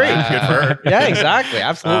 well, Great. good for her. Yeah, exactly.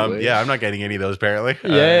 Absolutely. I'm not getting any of those apparently.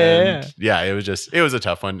 Yeah. It was a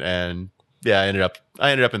tough one, and I ended up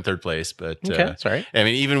in third place. But Okay, sorry. I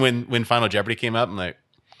mean, even when Final Jeopardy came up, I'm like,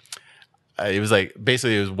 it was like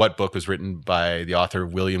basically it was what book was written by the author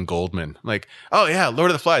William Goldman. I'm like, oh yeah, Lord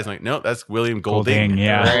of the Flies. I'm like, no, that's William Golding.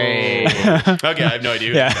 Yeah. Great. Okay, I have no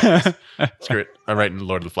idea. Yeah. Screw it. I'm writing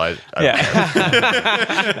Lord of the Flies. Yeah.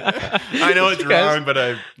 I know it's wrong, but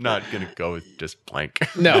I'm not gonna go with just blank.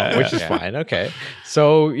 No, which is fine. Okay.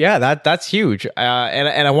 So yeah, that's huge.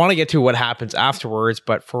 And I want to get to what happens afterwards,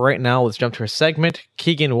 but for right now, let's jump to a segment.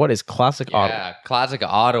 Keegan, what is Classic Ottawa? Yeah, Classic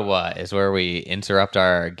Ottawa is where we interrupt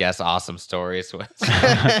our guest awesome stories with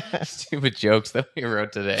stupid jokes that we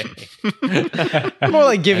wrote today. More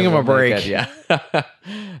like giving him a break. Yeah.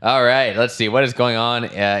 All right. Let's see what is going on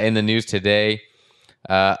in the news today.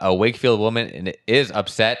 A Wakefield woman is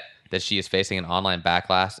upset that she is facing an online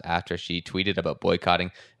backlash after she tweeted about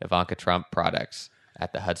boycotting Ivanka Trump products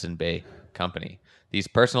at the Hudson Bay company. These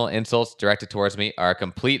personal insults directed towards me are a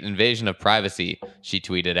complete invasion of privacy, she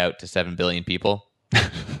tweeted out to 7 billion people.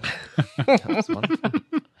 That was wonderful.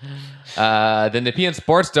 The Nepean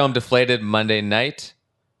Sports Dome deflated Monday night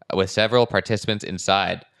with several participants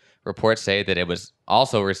inside. Reports say that it was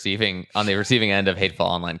also on the receiving end of hateful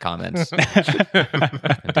online comments.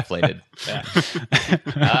 Deflated. Yeah.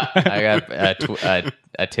 I got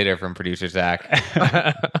a titter from producer Zach.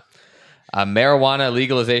 A marijuana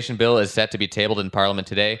legalization bill is set to be tabled in Parliament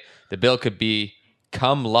today. The bill could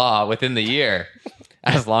become law within the year,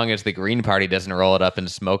 as long as the Green Party doesn't roll it up and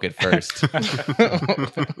smoke it first.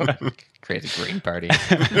 Crazy Green Party.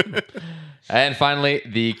 And finally,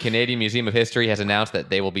 the Canadian Museum of History has announced that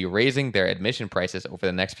they will be raising their admission prices over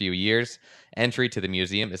the next few years. Entry to the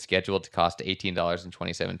museum is scheduled to cost $18 in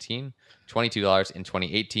 2017, $22 in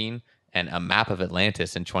 2018, and a map of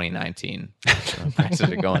Atlantis in 2019. So prices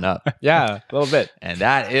are going up. Yeah, a little bit. And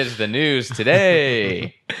that is the news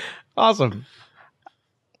today. Awesome.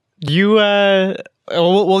 You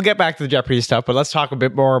we'll get back to the Jeopardy stuff, but let's talk a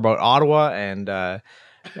bit more about Ottawa. And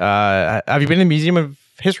have you been to the Museum of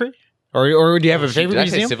History, or do you have a favorite Did I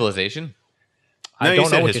say museum? civilization? No, I you don't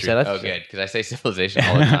said know what history. you said. Oh, good, because I say civilization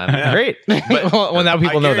all the time. Great. Well, now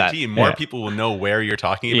people know that. I guarantee more Yeah. people will know where you're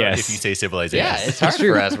talking about Yes. if you say civilization. Yeah, it's hard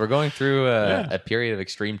for us. We're going through a period of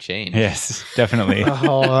extreme change. Yes, definitely.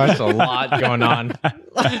 Oh, that's a lot going on.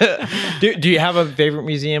 Do you have a favorite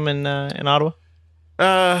museum in Ottawa?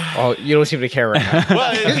 Oh, you don't seem to care right now.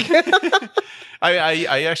 Well,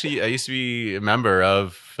 I used to be a member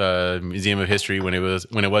of Museum of History when it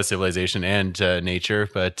was Civilization and Nature,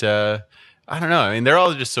 but I don't know. I mean, they're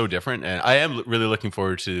all just so different, and I am really looking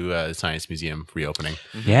forward to the Science Museum reopening.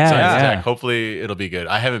 Yeah, Science yeah. Tech. Hopefully, it'll be good.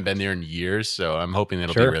 I haven't been there in years, so I'm hoping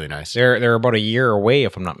it'll be really nice. They're about a year away,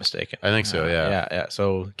 if I'm not mistaken. I think so. Yeah. Yeah.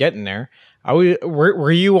 So getting there.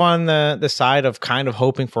 Were you on the side of kind of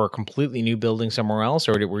hoping for a completely new building somewhere else,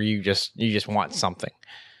 or were you just want something?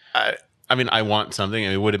 I mean, I want something,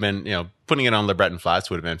 and it would have been, putting it on LeBreton Flats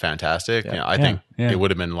would have been fantastic. Yeah. I think Yeah. it would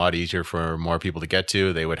have been a lot easier for more people to get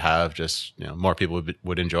to. They would have just, more people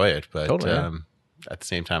would enjoy it. But Totally, yeah. at the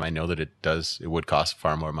same time, I know that it would cost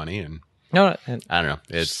far more money, and No, I don't know.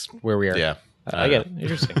 It's where we are. yeah. I get it.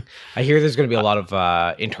 Interesting. I hear there's going to be a lot of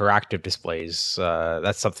interactive displays.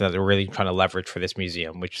 That's something that they're really trying to leverage for this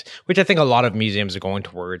museum, which I think a lot of museums are going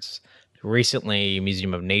towards. Recently,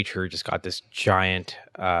 Museum of Nature just got this giant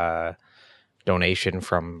donation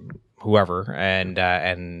from whoever, and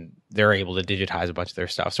they're able to digitize a bunch of their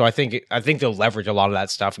stuff. So I think they'll leverage a lot of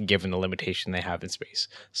that stuff, given the limitation they have in space.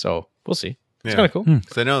 So we'll see. It's kind of cool.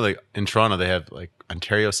 Because I know, like in Toronto, they have like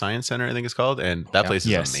Ontario Science Center, I think it's called, and that place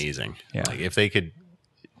is Yes. amazing. Yeah. Like if they could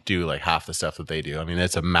do like half the stuff that they do. I mean,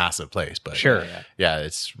 it's a massive place, but Sure. yeah,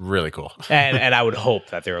 it's really cool. And I would hope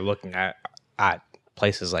that they're looking at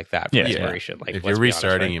places like that for inspiration. Like, If let's you're be honest,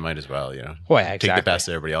 restarting, right? you might as well, Well, yeah, take the exactly. best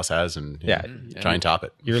that everybody else has and try and top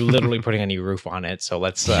it. You're literally putting a new roof on it, so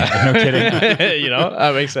let's. No kidding. You know,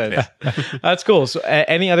 that makes sense. That's cool. So,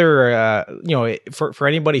 any other, for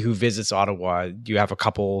anybody who visits Ottawa, do you have a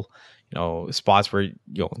couple, spots where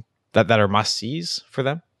that are must sees for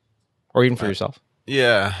them, or even for yourself?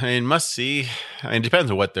 Yeah, I mean, must see. I mean, it depends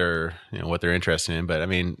on what they're interested in. But I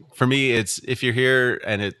mean, for me, it's if you're here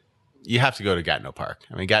and you have to go to Gatineau Park.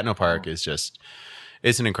 I mean, Gatineau Park is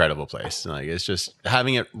it's an incredible place. Like, it's just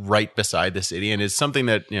having it right beside the city, and it's something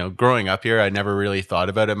that growing up here, I never really thought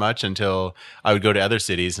about it much until I would go to other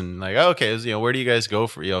cities and like, oh, okay, where do you guys go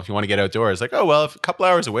for if you want to get outdoors? Like, oh well, if a couple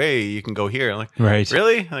hours away, you can go here. I'm like, Right.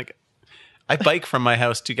 Really? Like, I bike from my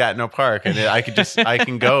house to Gatineau Park, and I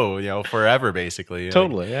can go forever basically.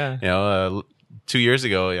 Totally, yeah. 2 years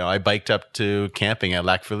ago, I biked up to camping at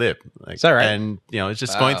Lac Philippe. Like, is that right? And it's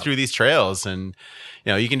just going through these trails, and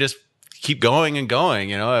you can just keep going and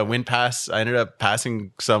going. I ended up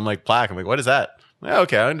passing some like plaque. I'm like, what is that? Well,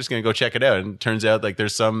 okay, I'm just gonna go check it out. And it turns out like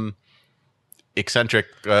there's some eccentric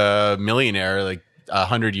millionaire like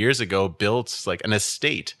 100 years ago built like an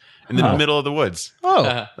estate in the middle of the woods.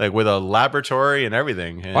 Oh, Like with a laboratory and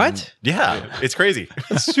everything. And What? Yeah, it's crazy.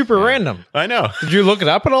 that's super random. I know. Did you look it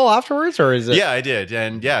up at all afterwards, or is it? Yeah, I did,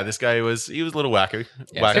 and this guy was a little wacko.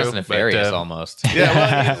 Yeah, it's but, nefarious almost. Yeah,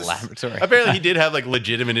 well, he's- Laboratory. apparently he did have like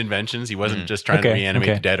legitimate inventions. He wasn't just trying to Okay, reanimate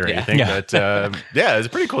okay. the dead or Yeah. anything. Yeah. But it was a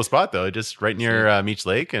pretty cool spot though, just right near Meech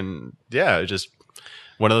Lake, and it was just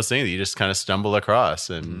one of those things that you just kind of stumble across,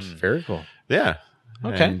 and Very cool. yeah,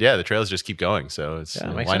 Okay. and the trails just keep going. So it's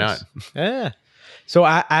Makes why sense. not? Yeah. So,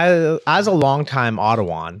 as a longtime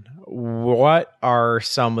Ottawan, what are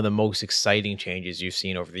some of the most exciting changes you've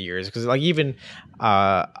seen over the years? Because, like, even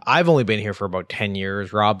I've only been here for about 10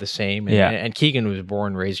 years. Rob the same, and, Yeah. and Keegan was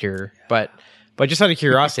born and raised here. But just out of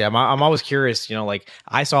curiosity, I'm always curious. Like,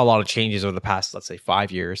 I saw a lot of changes over the past, let's say,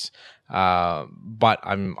 5 years. But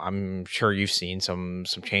I'm sure you've seen some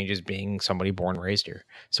changes being somebody born and raised here.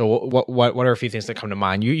 So what are a few things that come to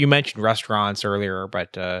mind? You mentioned restaurants earlier,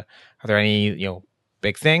 but are there any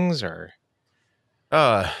big things or?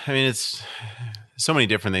 I mean, it's so many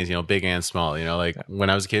different things, big and small. Like when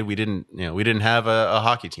I was a kid, we didn't have a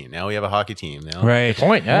hockey team. Now we have a hockey team. Right.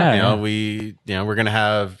 Point, yeah. We're gonna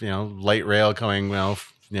have light rail coming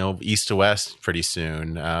east to west pretty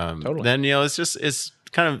soon. Totally. Then it's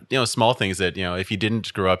kind of small things that if you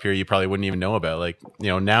didn't grow up here, you probably wouldn't even know about. Like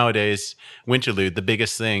nowadays, Winterlude, the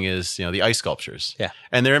biggest thing is the ice sculptures. Yeah.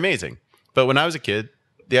 And they're amazing. But when I was a kid,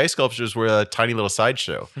 the ice sculptures were a tiny little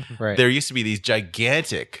sideshow. Right. There used to be these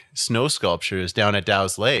gigantic snow sculptures down at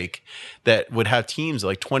Dow's Lake that would have teams of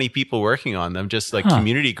like 20 people working on them, just like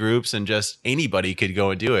community groups, and just anybody could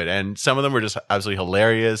go and do it. And some of them were just absolutely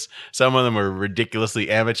hilarious. Some of them were ridiculously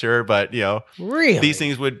amateur, but Really? these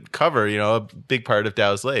things would cover a big part of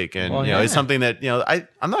Dow's Lake. And it's something that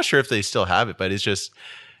I'm not sure if they still have it, but it's just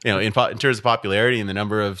in terms of popularity and the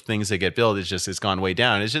number of things that get built, it's gone way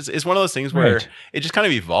down. It's one of those things where it just kind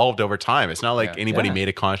of evolved over time. It's not like anybody made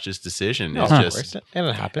a conscious decision. It's just, and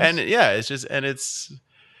it happens. and it's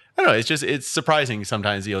I don't know. It's surprising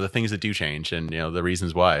sometimes, the things that do change and the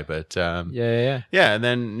reasons why. But yeah. and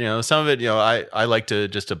then some of it, I like to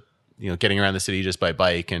getting around the city just by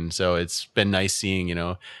bike, and so it's been nice seeing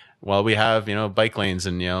Well, we have, bike lanes,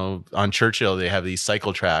 and, on Churchill, they have these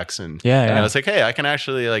cycle tracks, and it's like, hey, I can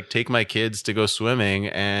actually like take my kids to go swimming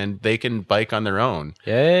and they can bike on their own.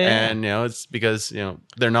 Yeah. And, it's because,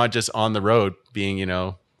 they're not just on the road being,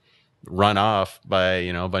 run off by,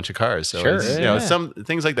 a bunch of cars. So, Sure, it's, some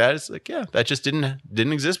things like that. It's like, that just didn't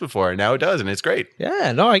exist before. And now it does. And it's great.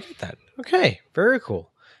 Yeah, no, I get that. Okay. Very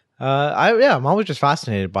cool. I'm always just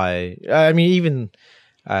fascinated by, even,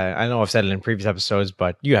 I know I've said it in previous episodes,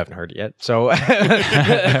 but you haven't heard it yet. So,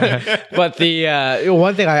 but the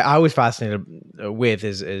one thing I was fascinated with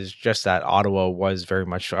is just that Ottawa was very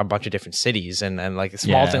much a bunch of different cities, and like a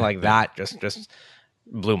small thing like that just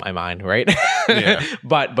blew my mind, right? Yeah.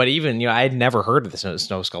 But even I had never heard of the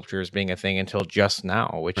snow sculptures being a thing until just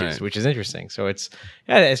now, which is interesting. So it's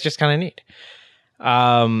just kind of neat.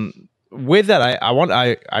 With that,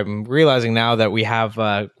 I'm realizing now that we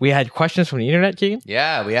had questions from the internet, Keegan.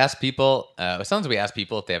 Yeah, we asked people. Sometimes we ask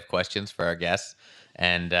people if they have questions for our guests,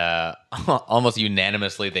 and almost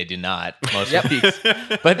unanimously they do not. Most weeks,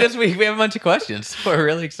 but this week we have a bunch of questions. We're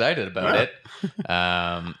really excited about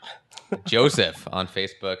it. Joseph on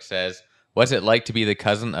Facebook says, What's it like to be the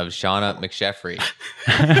cousin of Shauna McSheffrey?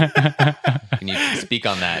 Can you speak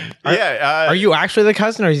on that? Are you actually the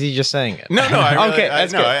cousin, or is he just saying it? No, I really, Okay, I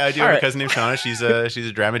that's do good. have All a right. cousin named Shauna. She's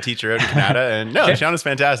a drama teacher out in Canada, and Shauna's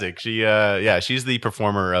fantastic. She's the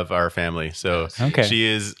performer of our family. So Okay. she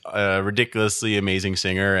is a ridiculously amazing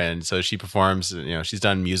singer, and so she performs. She's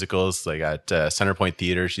done musicals like at Centerpoint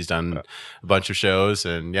Theater. She's done a bunch of shows,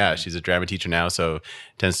 and she's a drama teacher now. So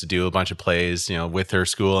tends to do a bunch of plays, with her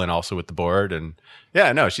school and also with the board. And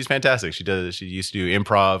she's fantastic. She used to do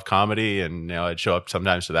improv comedy, and I'd show up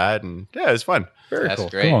sometimes for that, and it was fun. That's cool.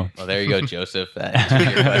 great. Cool. Well, there you go, Joseph. That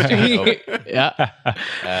answers your question. Yeah.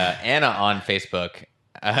 Anna on Facebook,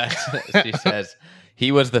 she says,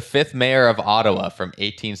 he was the 5th mayor of Ottawa from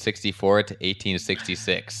 1864 to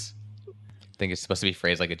 1866. I think it's supposed to be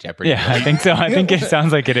phrased like a Jeopardy. Yeah, I think so. I think it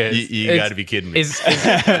sounds like it is. You got to be kidding me. Is No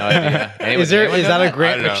idea. is that a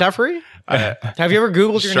Grant I don't know. McSheffrey? Have you ever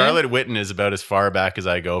Googled your Charlotte Whitten is about as far back as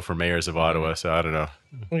I go for mayors of Ottawa, so I don't know.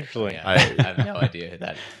 name? Actually. I have no idea who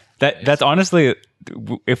that. That's honestly,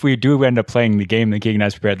 if we do end up playing the game that Keegan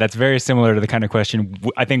has prepared, that's very similar to the kind of question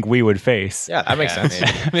I think we would face. Yeah, that makes sense.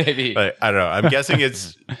 Maybe. But I don't know. I'm guessing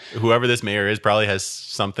it's whoever this mayor is probably has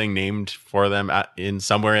something named for them in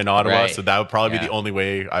somewhere in Ottawa. Right. So that would probably be Yeah. the only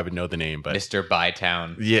way I would know the name. But Mr.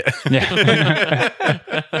 Bytown. yeah, Yeah.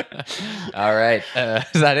 All right.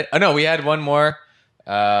 Is that it? Oh, no, we had one more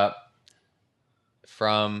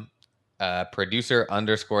from producer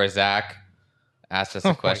 _ Zach. Asked us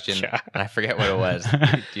a question, God. and I forget what it was.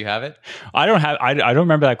 Do you have it? I don't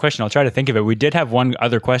remember that question. I'll try to think of it. We did have one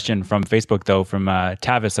other question from Facebook though, from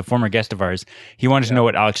Tavis, a former guest of ours. He wanted to know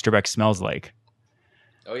what Alex Trebek smells like.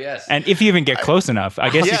 Oh, yes. And if you even get close enough, I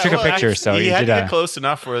guess you took a picture, so he you had did to get close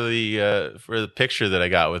enough for the picture that I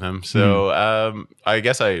got with him. So I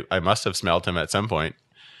guess I must have smelled him at some point.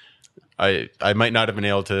 I might not have been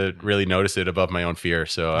able to really notice it above my own fear.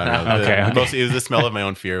 So I don't know. Okay. Mostly it was the smell of my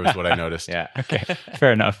own fear was what I noticed. Yeah. Okay,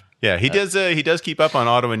 fair enough. Yeah, he does keep up on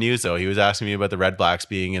Ottawa news though. He was asking me about the Red Blacks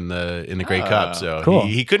being in the Grey Cup. So Cool.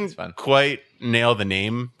 he couldn't fun. quite nail the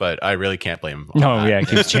name, but I really can't blame him. No, yeah, it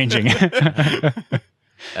keeps changing.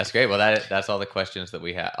 That's great. Well, that's all the questions that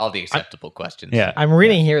we have. All the acceptable questions. Yeah. I'm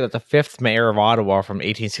reading here that the 5th mayor of Ottawa from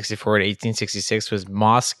 1864 to 1866 was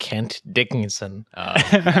Moss Kent Dickinson.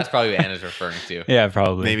 That's probably what Anna's referring to. Yeah,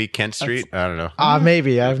 probably. Maybe Kent Street. I don't know.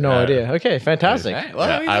 Maybe. I have no idea. Okay, fantastic. All right. Well,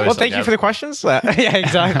 Yeah, there you I go. was- Well, thank you for the questions. Yeah,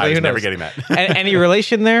 exactly. I was Who never knows? getting that. Any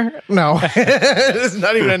relation there? No. It's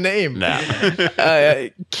not even a name. Nah.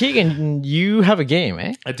 Keegan, you have a game,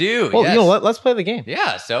 eh? I do. Well, yes. let's play the game.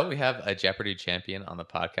 Yeah, so we have a Jeopardy champion on the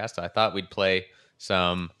podcast. So I thought we'd play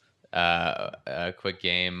some a quick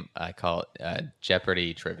game. I call it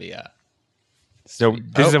Jeopardy trivia. So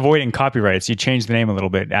this is avoiding copyrights. You changed the name a little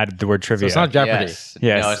bit, added the word So trivia. it's not Jeopardy.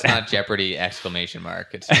 Yes. No, it's not Jeopardy ! It's Jeopardy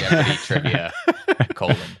trivia :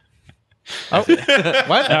 Oh,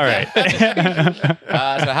 what? All right.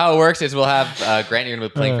 So how it works is we'll have Grant, you're going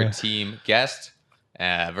to be playing for Team Guest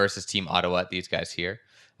versus Team Ottawhat, these guys here.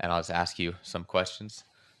 And I'll just ask you some questions,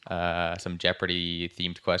 some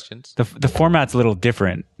Jeopardy-themed questions. The format's a little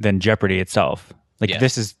different than Jeopardy itself. Like Yes.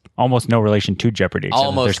 this is almost no relation to Jeopardy. except that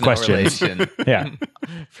Almost there's no questions. relation Yeah.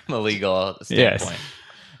 from a legal Yes.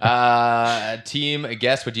 standpoint. Team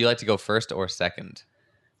Guest, would you like to go first or second?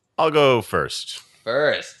 I'll go first.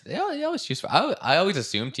 First. You always choose. I always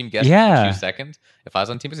assume Team Guest Yeah. would choose second. If I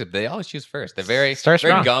was on Team Guest, they always choose first. They're very Start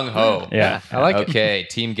strong. gung ho. Yeah. I like it. Okay,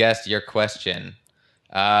 Team Guest, your question.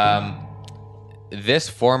 This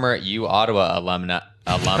former U Ottawa alumni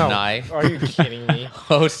Are you kidding me?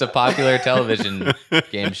 hosts a popular television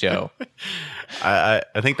game show. I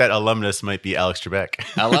think that alumnus might be Alex Trebek.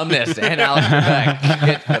 Alumnus and Alex Trebek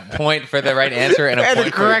get a point for the right answer and a And a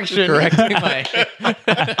point correction. for correcting my.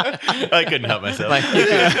 I couldn't help myself.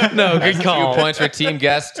 No, good Few call. points for Team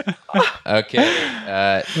Guest.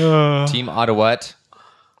 Okay, Team Ottawhat.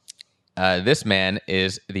 This man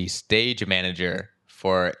is the stage manager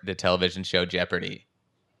for the television show Jeopardy.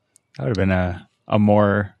 That would have been a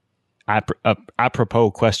more apropos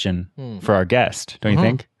question for our guest, don't you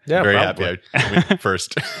think? Yeah, Very probably. happy I went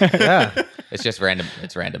first. Yeah. It's just random.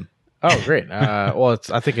 It's random. Oh, great. Well,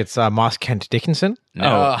 I think it's Moss Kent Dickinson.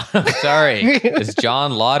 No, sorry. It's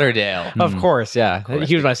John Lauderdale. Of course, yeah.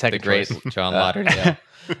 He was my The second great choice. John Lauderdale.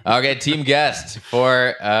 Okay, Team Guest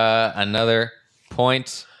for another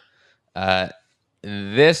point.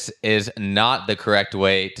 This is not the correct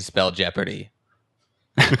way to spell Jeopardy.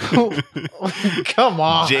 Come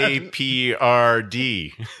on.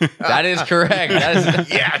 JPRD. That is correct.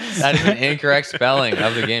 That is an incorrect spelling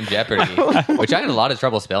of the game Jeopardy, which I had a lot of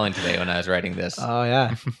trouble spelling today when I was writing this. Oh,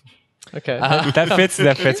 yeah. Okay. That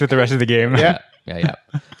fits with the rest of the game. Yeah. Yeah.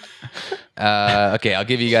 Okay, I'll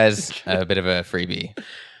give you guys a bit of a freebie.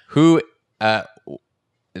 Who?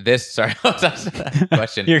 Sorry,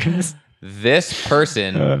 question. You're gonna This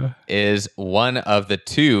person is one of the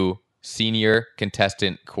 2 senior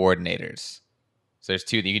contestant coordinators. So there's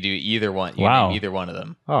 2 that you can do either one. You can name either one of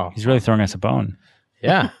them. Oh, He's really throwing us a bone.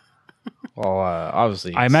 yeah. Well,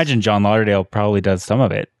 obviously, I imagine John Lauderdale probably does some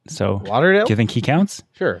of it. So Lauderdale. do you think he counts?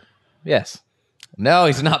 Sure. Yes. No,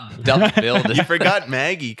 he's not double-billed. You forgot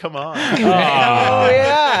Maggie. Come on. Oh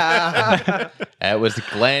yeah. It was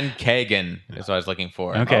Glenn Kagan is what I was looking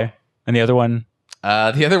for. Okay. And the other one?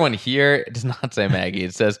 The other one here does not say Maggie.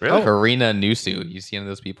 It says Karina Nusu. You see any of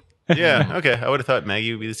those people? Yeah. Okay. I would have thought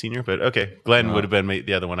Maggie would be the senior, but okay. Glenn would have been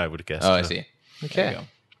the other one I would have guessed. Oh, I see. Okay. There you go.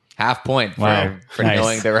 Half point for Wow. Nice.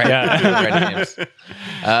 knowing the right, Yeah. the right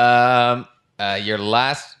names. Your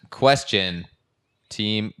last question,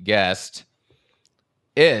 team guest,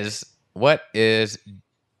 is what is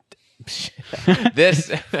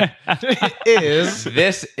this?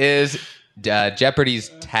 This is Jeopardy's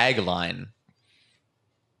tagline.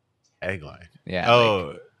 Tagline. Yeah. Oh.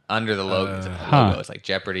 Like under the logo, logo, it's like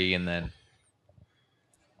Jeopardy, and then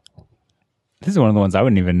This is one of the ones I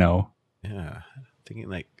wouldn't even know. Yeah. Thinking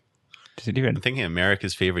like Does it even? I'm thinking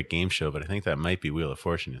America's favorite game show, but I think that might be Wheel of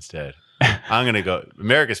Fortune instead. I'm gonna go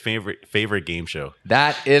America's favorite game show.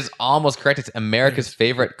 that is almost correct. It's America's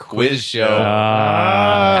favorite quiz show.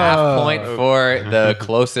 Ah. Half point for the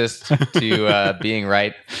closest to being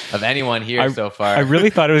right of anyone here so far. I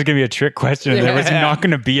really thought it was going to be a trick question. And there was Yeah. not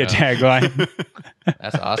going to be a tagline.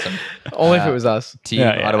 That's awesome. Only if it was us. Team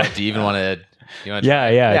Yeah, yeah. Ottawa, do you even want to? You want Yeah.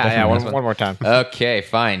 Yeah. Definitely. One more time. Okay,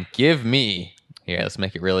 fine. Give me here. Let's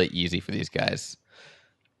make it really easy for these guys.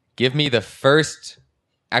 Give me the first.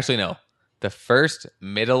 Actually, no. The first,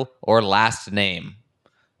 middle, or last name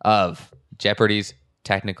of Jeopardy's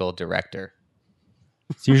technical director.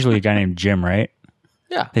 It's usually a guy named Jim, right?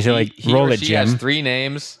 Yeah. They say like He roll or it, she Jim. has 3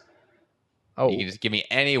 names. Oh, You can just give me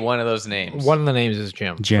any one of those names. one of the names is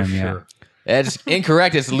Jim. Jim, for yeah. sure. It's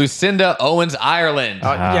incorrect. It's Lucinda Owens Ireland.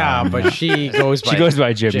 Yeah, but she goes by. She goes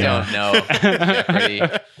by Jim. Yeah. Don't know. Jeopardy.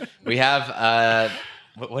 We have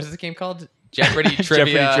what is the game called? Jeopardy Trivia.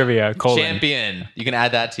 Jeopardy Trivia, : Champion. You can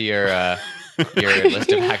add that to your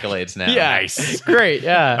list of accolades now. Yeah, it's great. I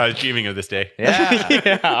Yeah. was dreaming of this day. Yeah.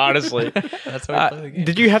 Yeah, honestly. That's why we play the game.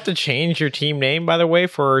 Did you have to change your team name, by the way,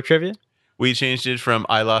 for trivia? We changed it from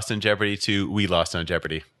I lost on Jeopardy to We lost on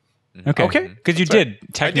Jeopardy. Okay. Okay. Because you did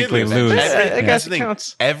technically lose. I guess That's the it thing.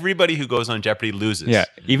 counts. Everybody who goes on Jeopardy loses. Yeah.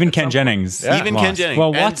 Even Ken Jennings. Yeah. Even lost. Ken Jennings. Well,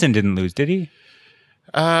 And- Watson didn't lose, did he?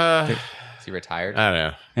 Is he retired? I don't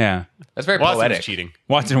know. Yeah. That's very Watson was poetic. cheating.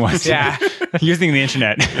 Watson was. Yeah. Using the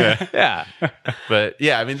internet. Yeah. But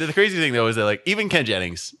yeah, I mean, the crazy thing though is that like even Ken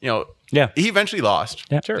Jennings, Yeah. he eventually lost.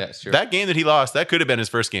 Yeah. Sure. Yeah, it's true. That game that he lost, that could have been his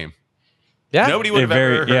first game. Yeah. Nobody would have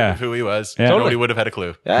very- ever heard yeah. of who he was. Yeah. Nobody Totally. would have had a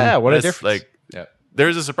clue. Yeah. What a That's, difference. Like, Yeah.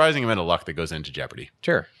 there's a surprising amount of luck that goes into Jeopardy.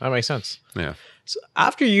 Sure. That makes sense. Yeah. So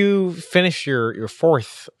after you finish your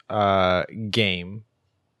fourth game,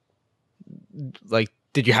 like,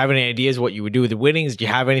 did you have any ideas what you would do with the winnings? Did you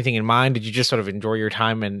have anything in mind? Did you just sort of enjoy your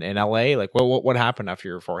time in LA? Like, what happened after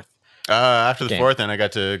your fourth? After the Game. fourth, then I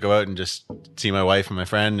got to go out and just see my wife and my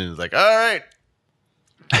friend, and it was like, all right.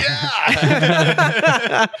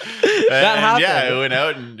 Yeah. That happened. Yeah, I went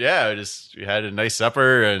out and we had a nice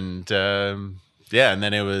supper and and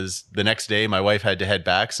then it was the next day my wife had to head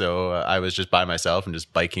back, so I was just by myself and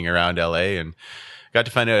just biking around LA and got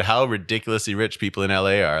to find out how ridiculously rich people in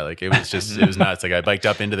LA are. Like it was nuts. Like I biked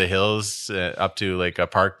up into the hills up to like a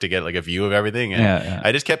park to get like a view of everything, and Yeah.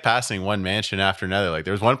 I just kept passing one mansion after another. Like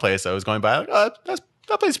there was one place I was going by, like, oh,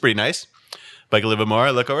 that place is pretty nice. Bike a little bit more,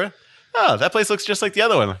 I look over. Oh, that place looks just like the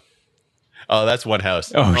other one. Oh, that's one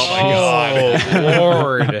house. Oh, my god, Oh,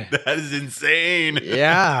 Lord. that is insane.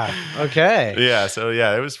 Yeah. Okay. Yeah, so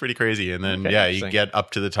yeah, it was pretty crazy. And then Okay, you interesting. get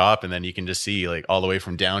up to the top, and then you can just see like all the way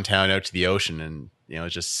from downtown out to the ocean, and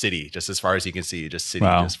it's just city, just as far as you can see, just city,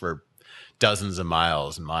 Wow. just for dozens of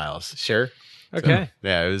miles and miles. Sure. Okay.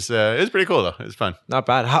 Yeah, it was pretty cool though. It was fun. Not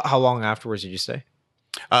bad. How long afterwards did you stay?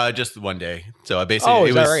 Just one day. So I basically Oh, it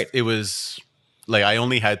is was that right? it was like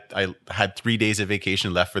I had 3 days of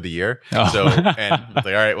vacation left for the year. Oh. So and I was like,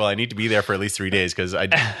 all right, well I need to be there for at least 3 days because I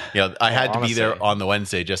had to be there honestly. on the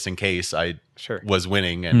Wednesday just in case I Sure. was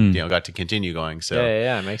winning and got to continue going. So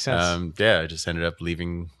Yeah. Makes sense. I just ended up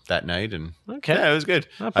leaving that night, and Okay. yeah, it was good.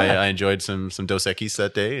 Not bad. I enjoyed some Dos Equis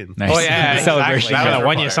that day, and Nice. Oh yeah, Celebration. exactly. That Kind was of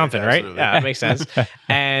won you required, something, right? absolutely. Yeah, that makes sense.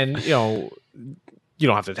 And you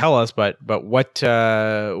don't have to tell us, but what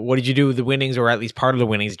did you do with the winnings, or at least part of the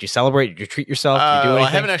winnings? Did you celebrate? Did you treat yourself? Did you do anything? I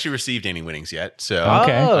haven't actually received any winnings yet. So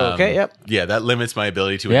okay, yep. Yeah, that limits my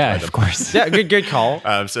ability to Yeah, enjoy them. of course. Yeah, good call.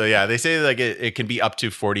 So yeah, they say like it can be up to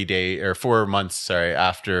 4 months,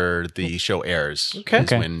 after the show airs. Okay.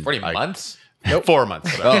 is when 40 months? Nope. 4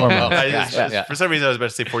 months. Oh, Yeah. For some reason, I was about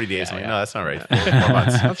to say 40 days. I'm like, no, that's not right. 4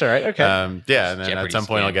 months. That's all right. Okay. And then Jeopardy at some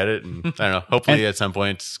point scam. I'll get it, and I don't know. Hopefully, at some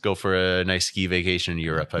point, go for a nice ski vacation in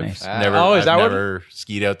Europe. I've Nice. never, is that I've what- never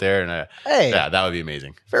skied out there, and Hey. yeah, that would be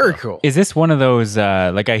amazing. Very cool. Is this one of those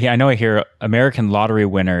like I know I hear American lottery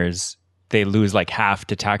winners, they lose like half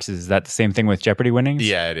to taxes? Is that the same thing with Jeopardy winnings?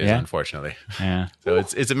 Yeah, it is, Yeah. unfortunately. Yeah. So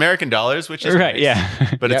it's American dollars, which is Right, nice,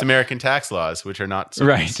 yeah. but it's Yep. American tax laws, which are not so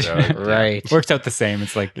Right. nice, so, Right. Works out the same.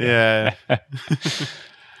 It's like Yeah.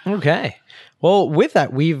 Okay. Well, with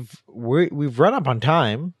that, we've run up on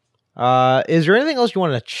time. Is there anything else you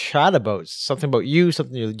want to chat about? Something about you?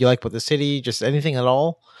 Something you like about the city? Just anything at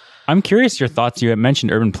all? I'm curious your thoughts. You had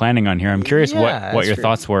mentioned urban planning on here. I'm curious Yeah, what that's your true.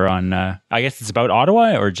 thoughts were on I guess it's about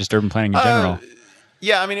Ottawa or just urban planning in general.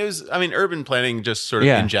 Yeah, urban planning just sort of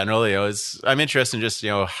Yeah. in general, I'm interested in just,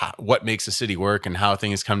 what makes a city work and how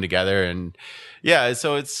things come together. And yeah,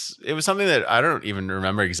 so it was something that I don't even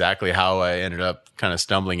remember exactly how I ended up kind of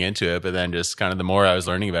stumbling into it, but then just kind of the more I was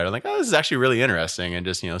learning about it, I'm like, oh, this is actually really interesting, and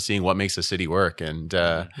just, seeing what makes a city work. And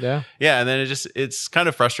Yeah. and then it's kind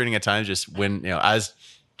of frustrating at times just when, as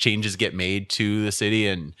changes get made to the city,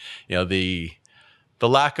 and, the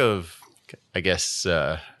lack of, I guess,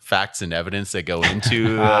 facts and evidence that go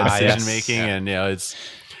into decision making. And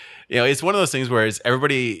it's one of those things where it's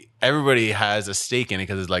everybody has a stake in it,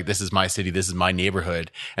 because it's like, this is my city, this is my neighborhood,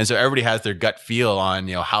 and so everybody has their gut feel on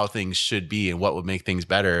how things should be and what would make things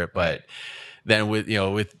better. But then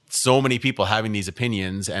with so many people having these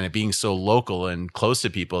opinions and it being so local and close to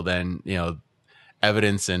people, then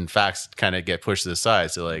evidence and facts kind of get pushed to the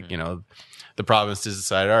side. So like the province has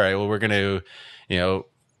decided, all right, well, we're going to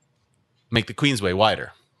make the Queensway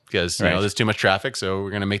wider, because there's too much traffic, so we're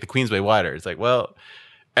going to make the Queensway wider. It's like, well,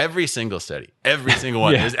 every single study, every single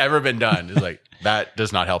one has ever been done is like, that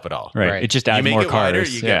does not help at all. Right. It just You adds make more it cars. wider,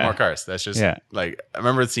 you get more cars. That's just like, I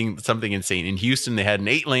remember seeing something insane in Houston. They had an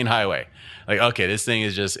 8-lane highway. Like, okay, this thing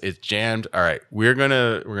is it's jammed. All right, we're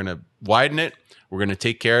gonna widen it. We're gonna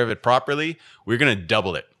take care of it properly. We're gonna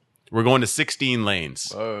double it. We're going to 16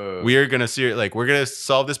 lanes. We are gonna we're gonna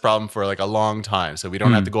solve this problem for like a long time, so we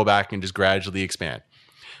don't have to go back and just gradually expand.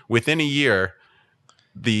 Within a year,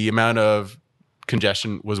 the amount of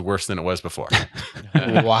congestion was worse than it was before.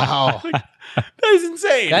 Wow. That is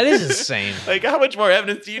insane. That is insane. Like, how much more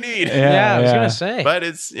evidence do you need? Yeah, I was gonna say. But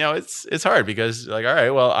it's it's hard, because like, all right,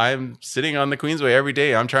 well, I'm sitting on the Queensway every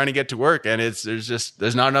day. I'm trying to get to work, and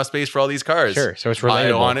there's not enough space for all these cars. Sure, so it's I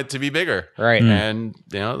relatable. want it to be bigger, Right. And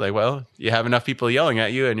well, you have enough people yelling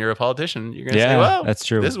at you, and you're a politician. You're gonna say, well, that's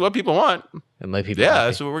true. This is what people want. And let people. Yeah, happy.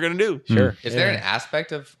 that's what we're gonna do. Sure. Is there an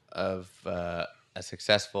aspect of a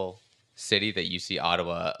successful city that you see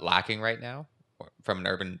Ottawa lacking right now, from an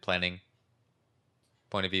urban planning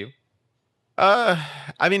point of view? I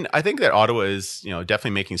think that Ottawa is,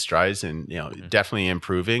 definitely making strides, and, definitely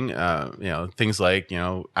improving, things like,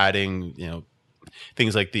 adding,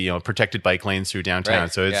 things like the, protected bike lanes through downtown.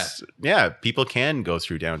 Right, So it's, people can go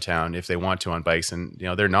through downtown if they want to on bikes, and,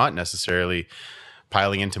 they're not necessarily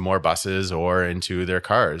piling into more buses or into their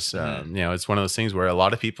cars. It's one of those things where a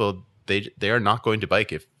lot of people, they are not going to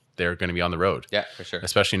bike if they're going to be on the road. Yeah, for sure.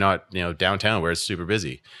 Especially not, downtown where it's super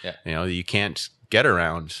busy. Yeah. You can't get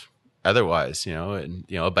around otherwise, and,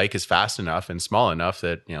 a bike is fast enough and small enough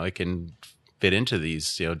that, it can fit into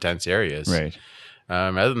these, dense areas. Right.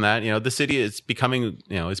 Other than that, the city is becoming,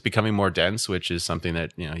 it's becoming more dense, which is something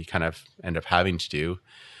that, you kind of end up having to do.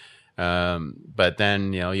 But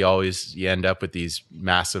then, you end up with these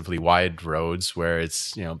massively wide roads where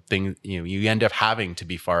it's, you end up having to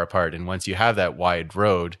be far apart. And once you have that wide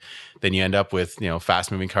road, then you end up with,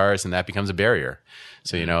 fast moving cars, and that becomes a barrier.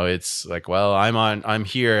 So, it's like, well, I'm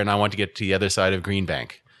here and I want to get to the other side of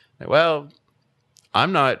Greenbank. Like, well,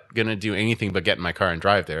 I'm not going to do anything but get in my car and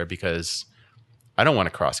drive there, because I don't want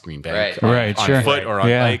to cross Greenbank Right, on sure. foot or on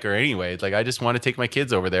Yeah. bike or anyway. Like, I just want to take my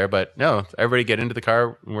kids over there, but no, everybody get into the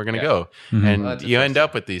car and we're going to go. And Well, that's you end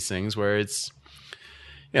up with these things where it's,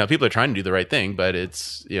 people are trying to do the right thing, but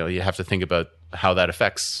it's, you have to think about how that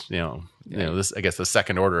affects, this, I guess, the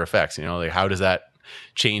second order effects, like, how does that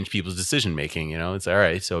change people's decision making? It's all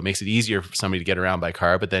right. So it makes it easier for somebody to get around by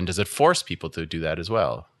car, but then does it force people to do that as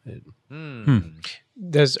well?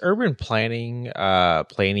 Does urban planning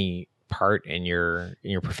play any part in your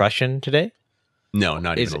profession today? No,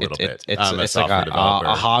 not even a little bit. It's I'm a it's like software developer.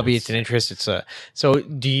 a hobby. It's an interest. So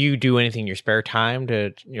do you do anything in your spare time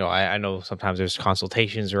to, I know sometimes there's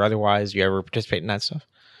consultations or otherwise. Do you ever participate in that stuff?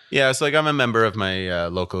 Yeah, so like I'm a member of my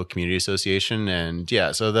local community association, and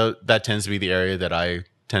yeah, so that tends to be the area that I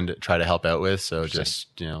tend to try to help out with. So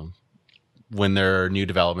just when there are new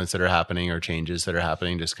developments that are happening or changes that are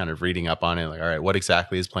happening, just kind of reading up on it. Like, all right, what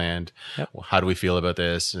exactly is planned? Yep. How do we feel about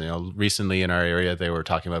this? Recently in our area, they were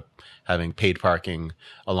talking about having paid parking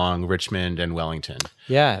along Richmond and Wellington.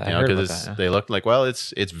 Yeah, I heard about that. They look like, well,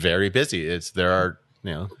 it's very busy. It's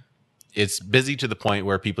busy to the point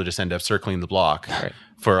where people just end up circling the block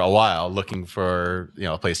for a while looking for,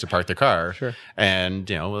 a place to park their car. Sure. And,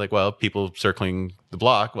 people circling the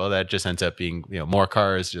block, well, that just ends up being, more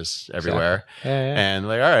cars just everywhere. Exactly. Yeah. And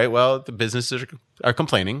like, all right, well, the businesses are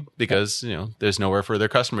complaining because, there's nowhere for their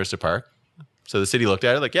customers to park. So the city looked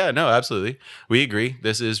at it like, yeah, no, absolutely. We agree.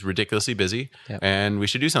 This is ridiculously busy and we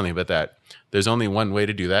should do something about that. There's only one way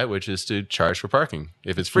to do that, which is to charge for parking.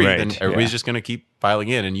 If it's free, then everybody's just going to keep piling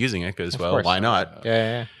in and using it because, why not?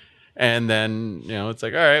 Yeah. And then, it's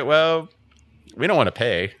like, all right, well, we don't want to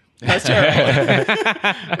pay. That's terrible.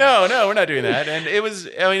 No, we're not doing that. And it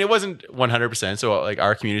wasn't 100%. So like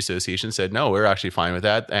our community association said, no, we're actually fine with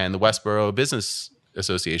that. And the Westboro Business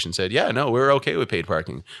Association said, yeah, no, we're okay with paid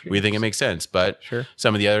parking. We think it makes sense. But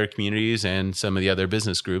some of the other communities and some of the other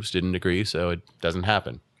business groups didn't agree. So it doesn't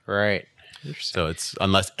happen. Right. So it's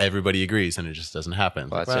unless everybody agrees and it just doesn't happen.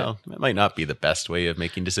 Well, it might not be the best way of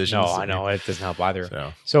making decisions. No, I know it doesn't help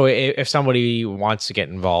either. So if somebody wants to get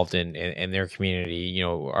involved in their community,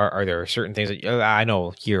 are there certain things that I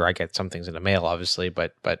know here I get some things in the mail, obviously,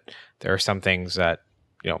 but there are some things that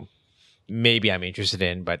maybe I'm interested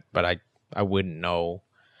in, but I wouldn't know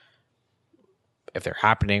if they're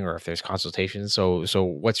happening or if there's consultations. So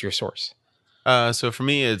what's your source? So for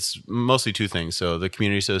me, it's mostly two things. So the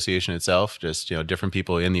community association itself, just, different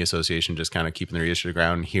people in the association, just kind of keeping their ears to the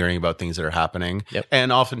ground, hearing about things that are happening. Yep.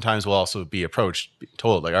 And oftentimes we'll also be approached,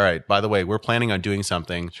 told like, all right, by the way, we're planning on doing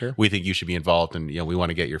something. Sure. We think you should be involved and, we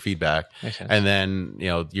want to get your feedback. Makes sense. And then,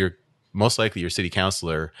 you're most likely your city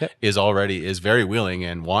councilor is very willing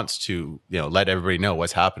and wants to, let everybody know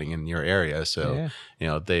what's happening in your area. So,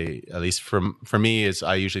 they, at least for me, is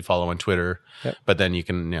I usually follow on Twitter, but then you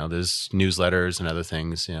can, there's newsletters and other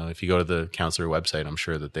things. If you go to the councilor website, I'm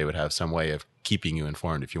sure that they would have some way of keeping you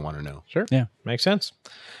informed if you want to know. Sure. Yeah. Makes sense.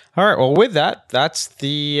 All right. Well, with that, that's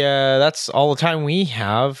all the time we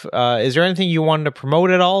have. Is there anything you wanted to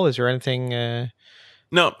promote at all? Is there anything,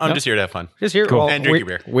 No, I'm just here to have fun. Just here. Cool. Well, and drink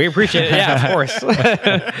your beer. We appreciate it. Yeah, of course.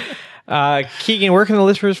 Keegan, where can the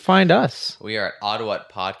listeners find us? We are at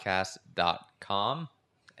ottawhatpodcast.com,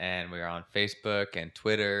 and we are on Facebook and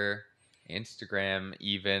Twitter, Instagram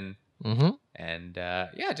even. Mm-hmm. And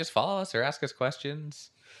just follow us or ask us questions.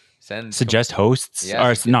 Suggest hosts,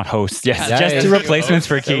 or not hosts. Yes, Yeah, suggest replacements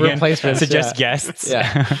for Keegan. Suggest guests.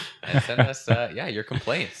 Yeah, and send us your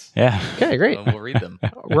complaints. Yeah. Okay, great. And we'll read them.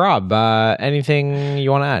 Rob, anything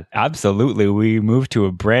you want to add? Absolutely. We moved to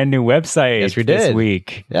a brand new website. Yes, we this did.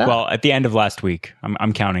 week. Yeah. Well, at the end of last week.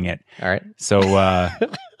 I'm counting it. All right. So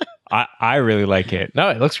I really like it. No,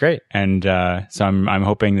 it looks great. And so I'm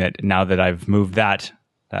hoping that now that I've moved that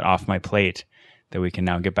off my plate, that we can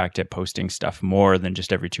now get back to posting stuff more than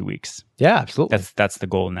just every 2 weeks. Yeah, absolutely. That's the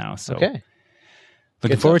goal now. So okay.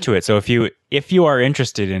 Looking forward to it. So if you are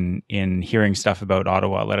interested in hearing stuff about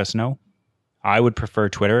Ottawa, let us know. I would prefer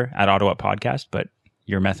Twitter at Ottawhat Podcast, but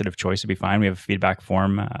your method of choice would be fine. We have a feedback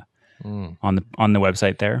form on the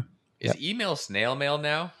website there. Is email snail mail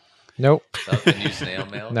now? Nope. Is that the new snail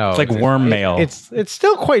mail? No. It's like worm mail. It's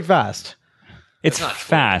still quite fast. It's not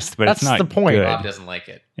fast, but That's it's not the point. good. Rob doesn't like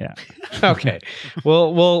it. Yeah. Okay.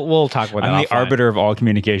 We'll talk about that. I'm the offline. arbiter of all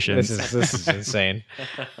communications. This is insane.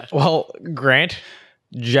 Well, Grant,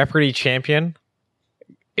 Jeopardy champion.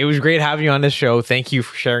 It was great having you on this show. Thank you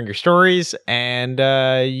for sharing your stories. And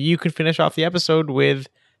you can finish off the episode with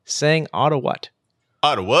saying Ottawhat.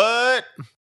 Ottawhat.